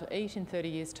to be able to eat in 30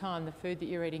 years' time the food that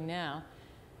you're eating now,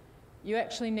 you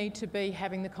actually need to be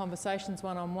having the conversations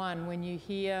one-on-one when you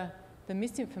hear the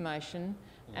misinformation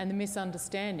and the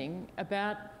misunderstanding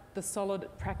about the solid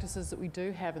practices that we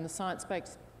do have and the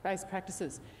science-based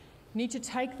practices. You need to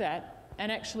take that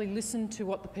and actually listen to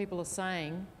what the people are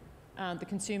saying, the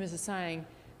consumers are saying,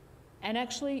 and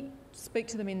actually speak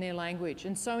to them in their language,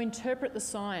 and so interpret the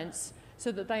science so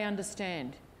that they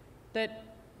understand that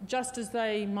just as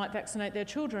they might vaccinate their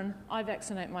children, I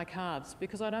vaccinate my calves,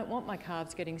 because I don't want my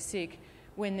calves getting sick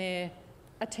when they're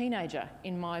a teenager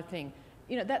in my thing.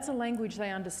 You know, that's a language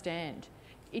they understand.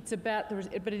 It's about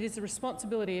but it is the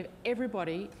responsibility of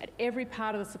everybody at every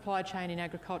part of the supply chain in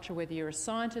agriculture, whether you're a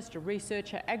scientist, a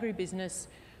researcher, agribusiness,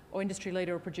 or industry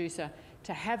leader or producer,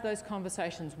 to have those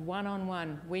conversations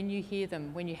one-on-one when you hear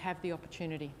them, when you have the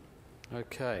opportunity.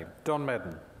 Okay. Don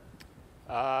Madden.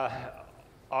 I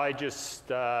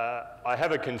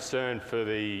have a concern for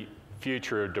the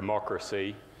future of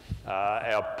democracy.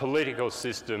 Our political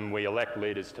system, we elect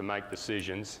leaders to make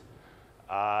decisions.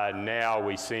 Now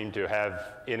we seem to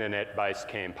have internet-based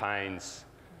campaigns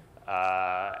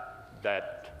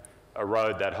that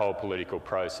erode that whole political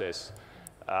process.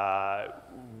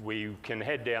 We can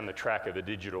head down the track of a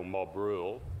digital mob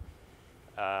rule,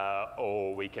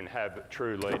 or we can have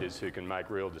true leaders who can make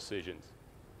real decisions.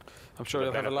 I'm sure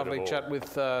you'll have a lovely chat with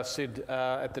Sid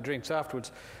at the drinks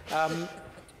afterwards.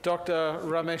 Dr.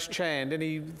 Ramesh Chand,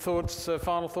 any thoughts,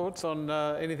 final thoughts on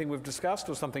anything we've discussed,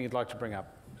 or something you'd like to bring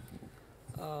up?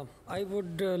 I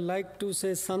would like to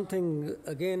say something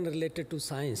again related to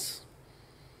science.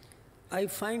 I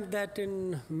find that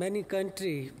in many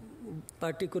countries,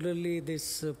 particularly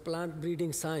this plant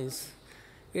breeding science,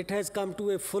 it has come to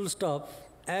a full stop,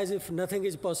 as if nothing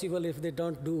is possible if they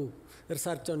don't do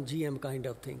research on GM kind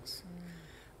of things.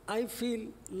 I feel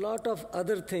a lot of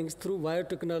other things through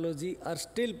biotechnology are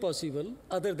still possible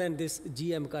other than this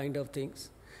GM kind of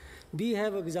things. We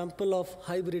have example of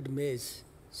hybrid maize.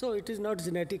 So it is not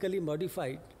genetically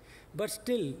modified, but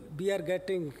still we are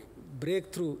getting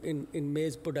breakthrough in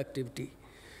maize productivity.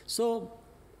 So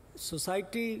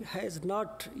society is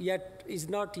not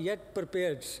yet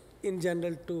prepared in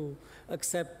general to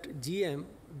accept GM,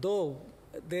 though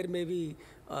there may be,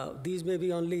 these may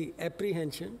be only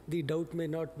apprehension. The doubt may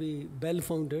not be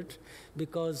well-founded,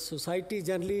 because society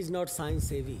generally is not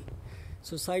science-savvy.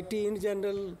 Society in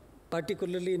general,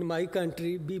 particularly in my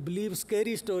country, we believe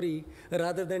scary story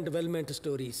rather than development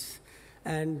stories.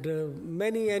 And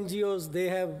many NGOs, they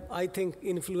have, I think,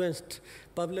 influenced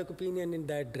public opinion in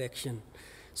that direction.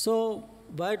 So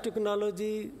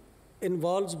biotechnology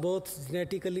involves both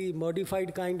genetically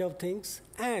modified kind of things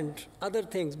and other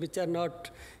things which are not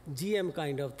GM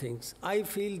kind of things. I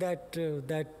feel that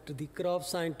the crop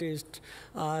scientists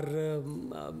are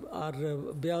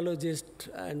biologists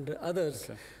and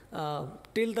others,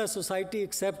 till the society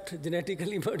accept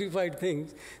genetically modified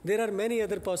things, there are many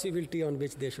other possibilities on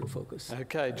which they should focus.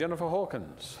 Okay, Jennifer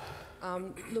Hawkins.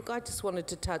 Look, I just wanted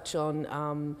to touch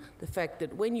on the fact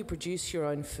that when you produce your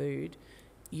own food,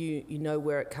 you know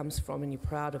where it comes from and you're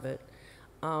proud of it.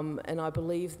 And I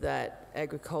believe that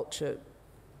agriculture,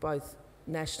 both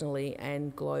nationally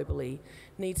and globally,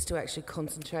 needs to actually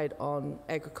concentrate on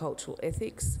agricultural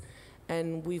ethics,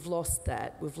 and we've lost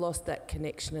that. We've lost that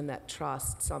connection and that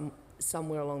trust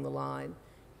somewhere along the line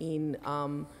in,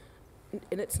 and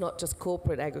it's not just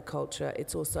corporate agriculture,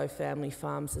 it's also family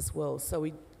farms as well. So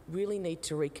we really need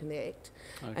to reconnect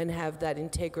and have that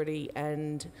integrity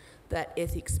and that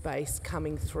ethics space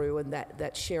coming through, and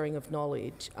that sharing of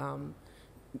knowledge,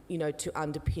 you know, to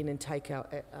underpin and take our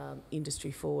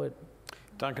industry forward.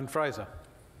 Duncan, Fraser.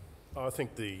 I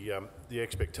think the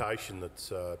expectation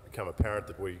that's become apparent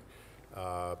that we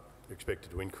are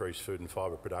expected to increase food and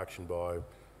fibre production by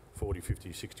 40, 50,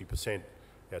 60%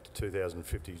 out to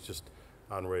 2050 is just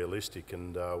unrealistic,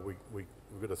 and we've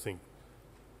got to think,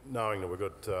 knowing that we've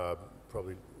got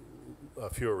probably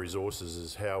fewer resources,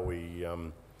 is how we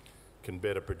can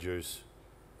better produce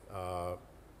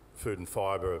food and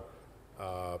fibre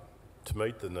to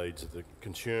meet the needs of the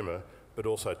consumer, but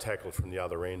also tackle it from the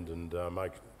other end and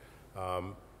make.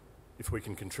 If we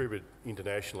can contribute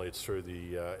internationally, it's through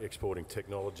the exporting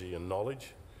technology and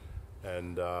knowledge,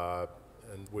 and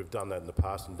we've done that in the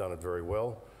past and done it very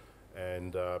well.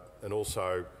 And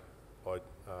also, I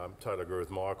totally agree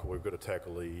with Michael. We've got to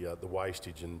tackle the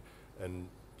wastage and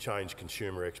change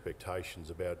consumer expectations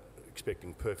about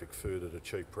expecting perfect food at a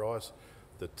cheap price.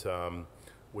 That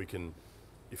we can,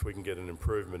 if we can get an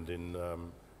improvement in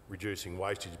reducing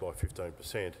wastage by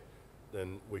 15%,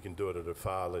 then we can do it at a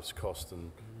far less cost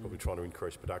than probably trying to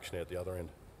increase production out the other end.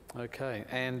 Okay,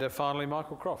 and finally,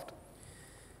 Michael Croft.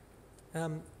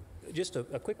 Just a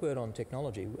quick word on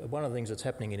technology. One of the things that's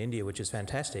happening in India, which is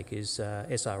fantastic, is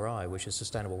SRI, which is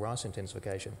Sustainable Rice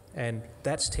Intensification. And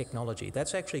that's technology.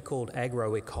 That's actually called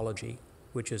agroecology,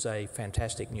 which is a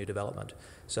fantastic new development.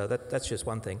 So that's just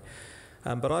one thing.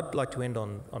 But I'd like to end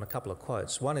on a couple of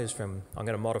quotes. One is from, I'm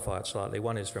going to modify it slightly,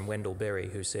 one is from Wendell Berry,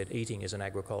 who said, "Eating is an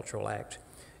agricultural act."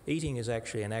 Eating is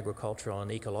actually an agricultural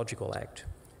and ecological act.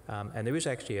 And there is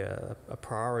actually a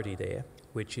priority there,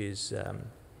 which is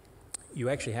you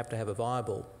actually have to have a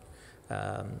viable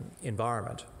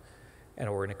environment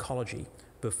or an ecology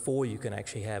before you can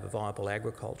actually have a viable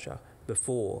agriculture,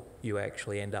 before you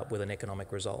actually end up with an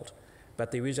economic result.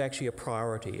 But there is actually a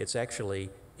priority. It's actually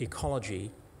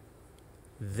ecology,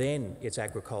 then it's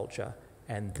agriculture,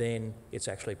 and then it's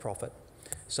actually profit.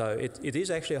 So it is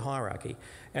actually a hierarchy.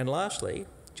 And lastly,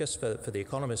 just for the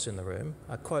economists in the room,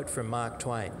 a quote from Mark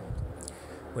Twain: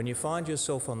 "When you find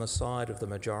yourself on the side of the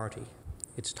majority,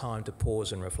 it's time to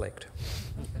pause and reflect."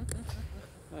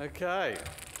 Okay.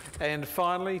 And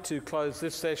finally, to close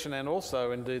this session and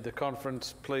also indeed the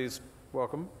conference, please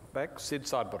welcome back Sid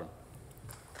Sidebottom.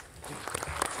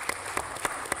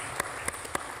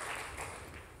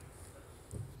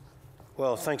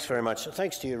 Well, thanks very much.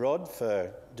 Thanks to you, Rod,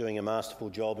 for doing a masterful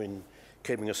job in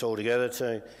keeping us all together.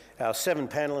 To our 7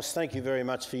 panellists, thank you very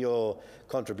much for your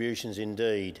contributions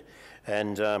indeed.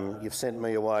 And you've sent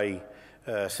me away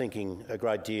thinking a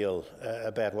great deal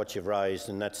about what you've raised,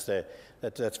 and that's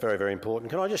very, very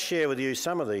important. Can I just share with you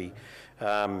some of the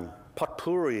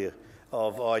potpourri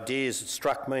of ideas that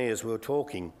struck me as we were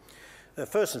talking?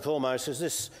 First and foremost is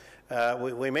this,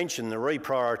 we mentioned the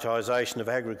reprioritisation of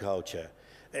agriculture.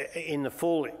 In the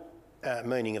full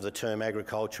meaning of the term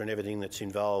agriculture and everything that's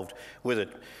involved with it,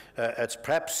 it's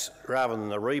perhaps, rather than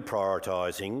the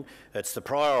reprioritising, it's the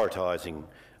prioritising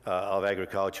of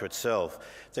agriculture itself.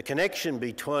 The connection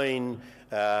between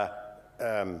the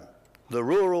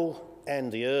rural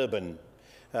and the urban,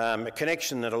 a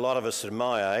connection that a lot of us at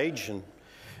my age, and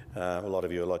a lot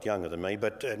of you are a lot younger than me,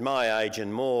 but at my age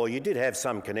and more, you did have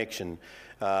some connection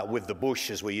with the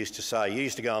bush, as we used to say. You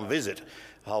used to go and visit.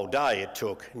 A whole day it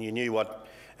took, and you knew what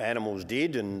animals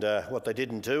did and what they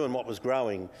didn't do and what was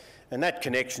growing. And that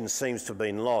connection seems to have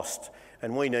been lost,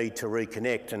 and we need to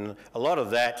reconnect. And a lot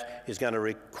of that is going to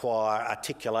require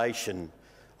articulation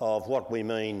of what we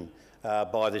mean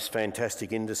by this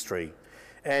fantastic industry.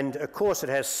 And of course it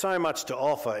has so much to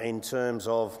offer in terms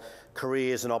of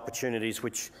careers and opportunities,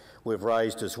 which we've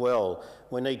raised as well.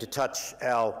 We need to touch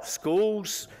our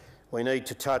schools, we need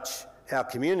to touch our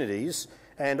communities,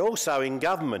 and also in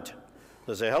government.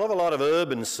 There's a hell of a lot of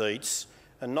urban seats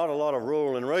and not a lot of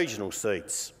rural and regional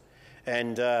seats.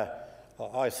 And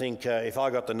I think if I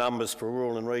got the numbers for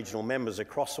rural and regional members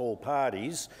across all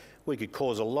parties, we could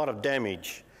cause a lot of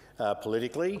damage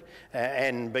politically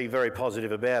and be very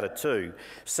positive about it too.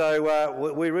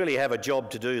 So we really have a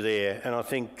job to do there, and I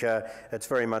think it's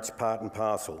very much part and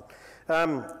parcel. I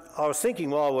was thinking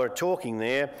while we were talking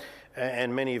there,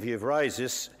 and many of you have raised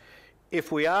this, if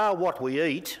we are what we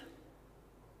eat,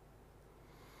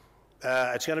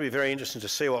 it's going to be very interesting to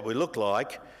see what we look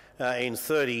like in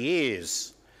 30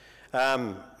 years.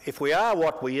 If we are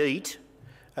what we eat,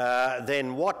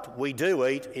 then what we do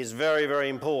eat is very, very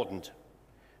important.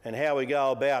 And how we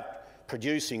go about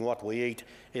producing what we eat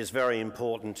is very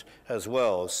important as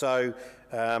well. So,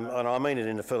 and I mean it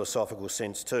in a philosophical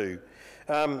sense too.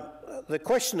 The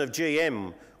question of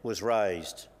GM was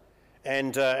raised,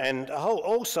 and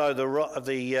also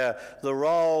the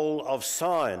role of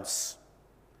science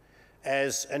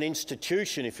as an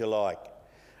institution, if you like,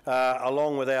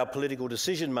 along with our political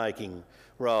decision-making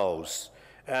roles.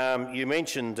 You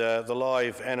mentioned the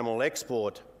live animal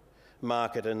export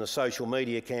market and the social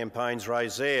media campaigns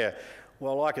raised there.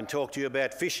 Well, I can talk to you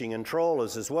about fishing and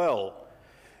trawlers as well.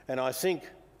 And I think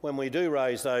when we do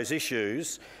raise those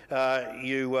issues,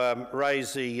 you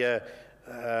raise the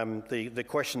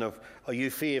question of, are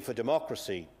you fear for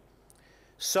democracy?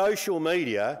 Social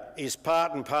media is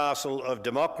part and parcel of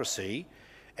democracy,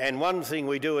 and one thing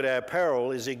we do at our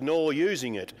peril is ignore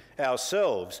using it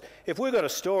ourselves. If we've got a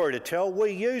story to tell,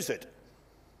 we use it,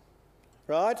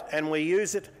 right? And we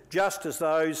use it just as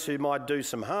those who might do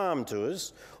some harm to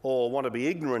us or want to be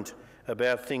ignorant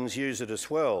about things use it as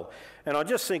well. And I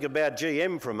just think about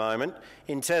GM for a moment.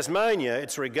 In Tasmania,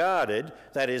 it's regarded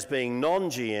that as being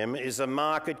non-GM is a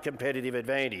market competitive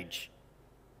advantage.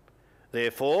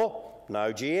 Therefore,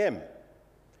 no GM.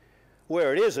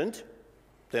 Where it isn't,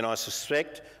 then I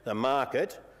suspect the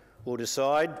market will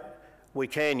decide we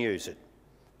can use it.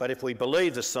 But if we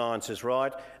believe the science is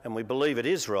right, and we believe it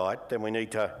is right, then we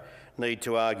need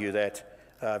to argue that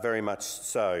very much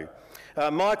so.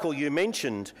 Michael, you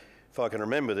mentioned, if I can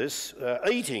remember this,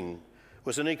 eating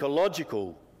was an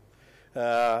ecological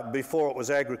before it was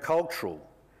agricultural.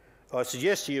 I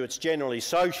suggest to you it's generally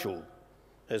social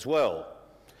as well.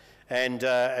 And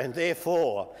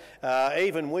therefore,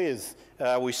 even with,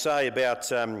 we say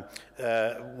about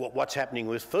what's happening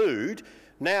with food,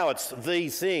 now it's the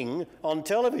thing on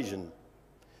television.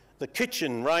 The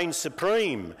kitchen reigns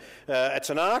supreme. It's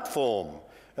an art form.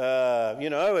 You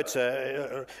know, it's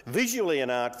visually an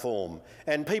art form.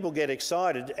 And people get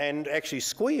excited and actually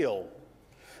squeal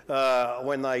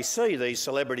when they see these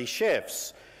celebrity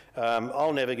chefs.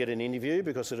 I'll never get an interview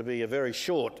because it'll be a very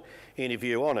short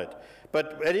interview on it.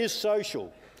 But it is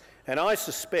social, and I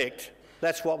suspect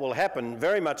that's what will happen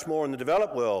very much more in the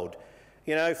developed world.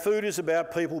 You know, food is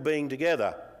about people being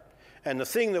together, and the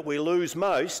thing that we lose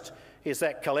most is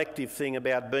that collective thing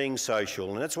about being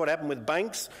social, and that's what happened with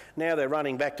banks. Now they're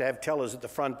running back to have tellers at the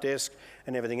front desk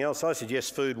and everything else. I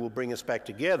suggest food will bring us back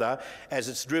together as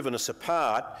it's driven us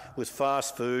apart with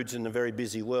fast foods in a very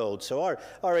busy world. So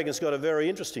I reckon it's got a very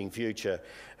interesting future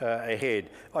ahead.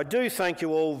 I do thank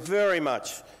you all very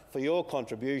much for your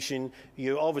contribution.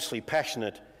 You're obviously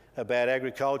passionate about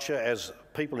agriculture, as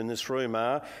people in this room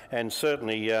are, and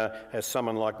certainly as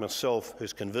someone like myself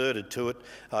who's converted to it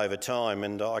over time,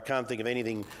 and I can't think of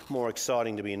anything more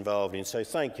exciting to be involved in. So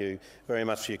thank you very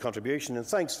much for your contribution, and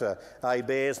thanks for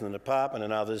ABARES and the department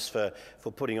and others for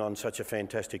putting on such a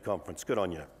fantastic conference. Good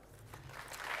on you.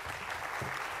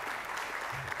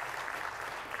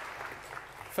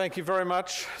 Thank you very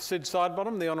much, Sid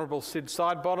Sidebottom, the Honourable Sid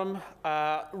Sidebottom,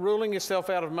 ruling yourself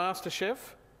out of MasterChef,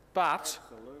 but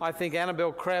I think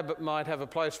Annabelle Crabb might have a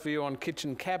place for you on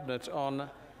Kitchen Cabinet on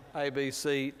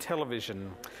ABC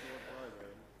television.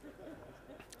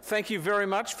 Thank you very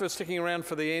much for sticking around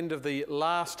for the end of the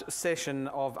last session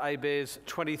of ABARES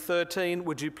 2013.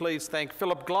 Would you please thank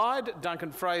Phillip Glyde,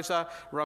 Duncan Fraser,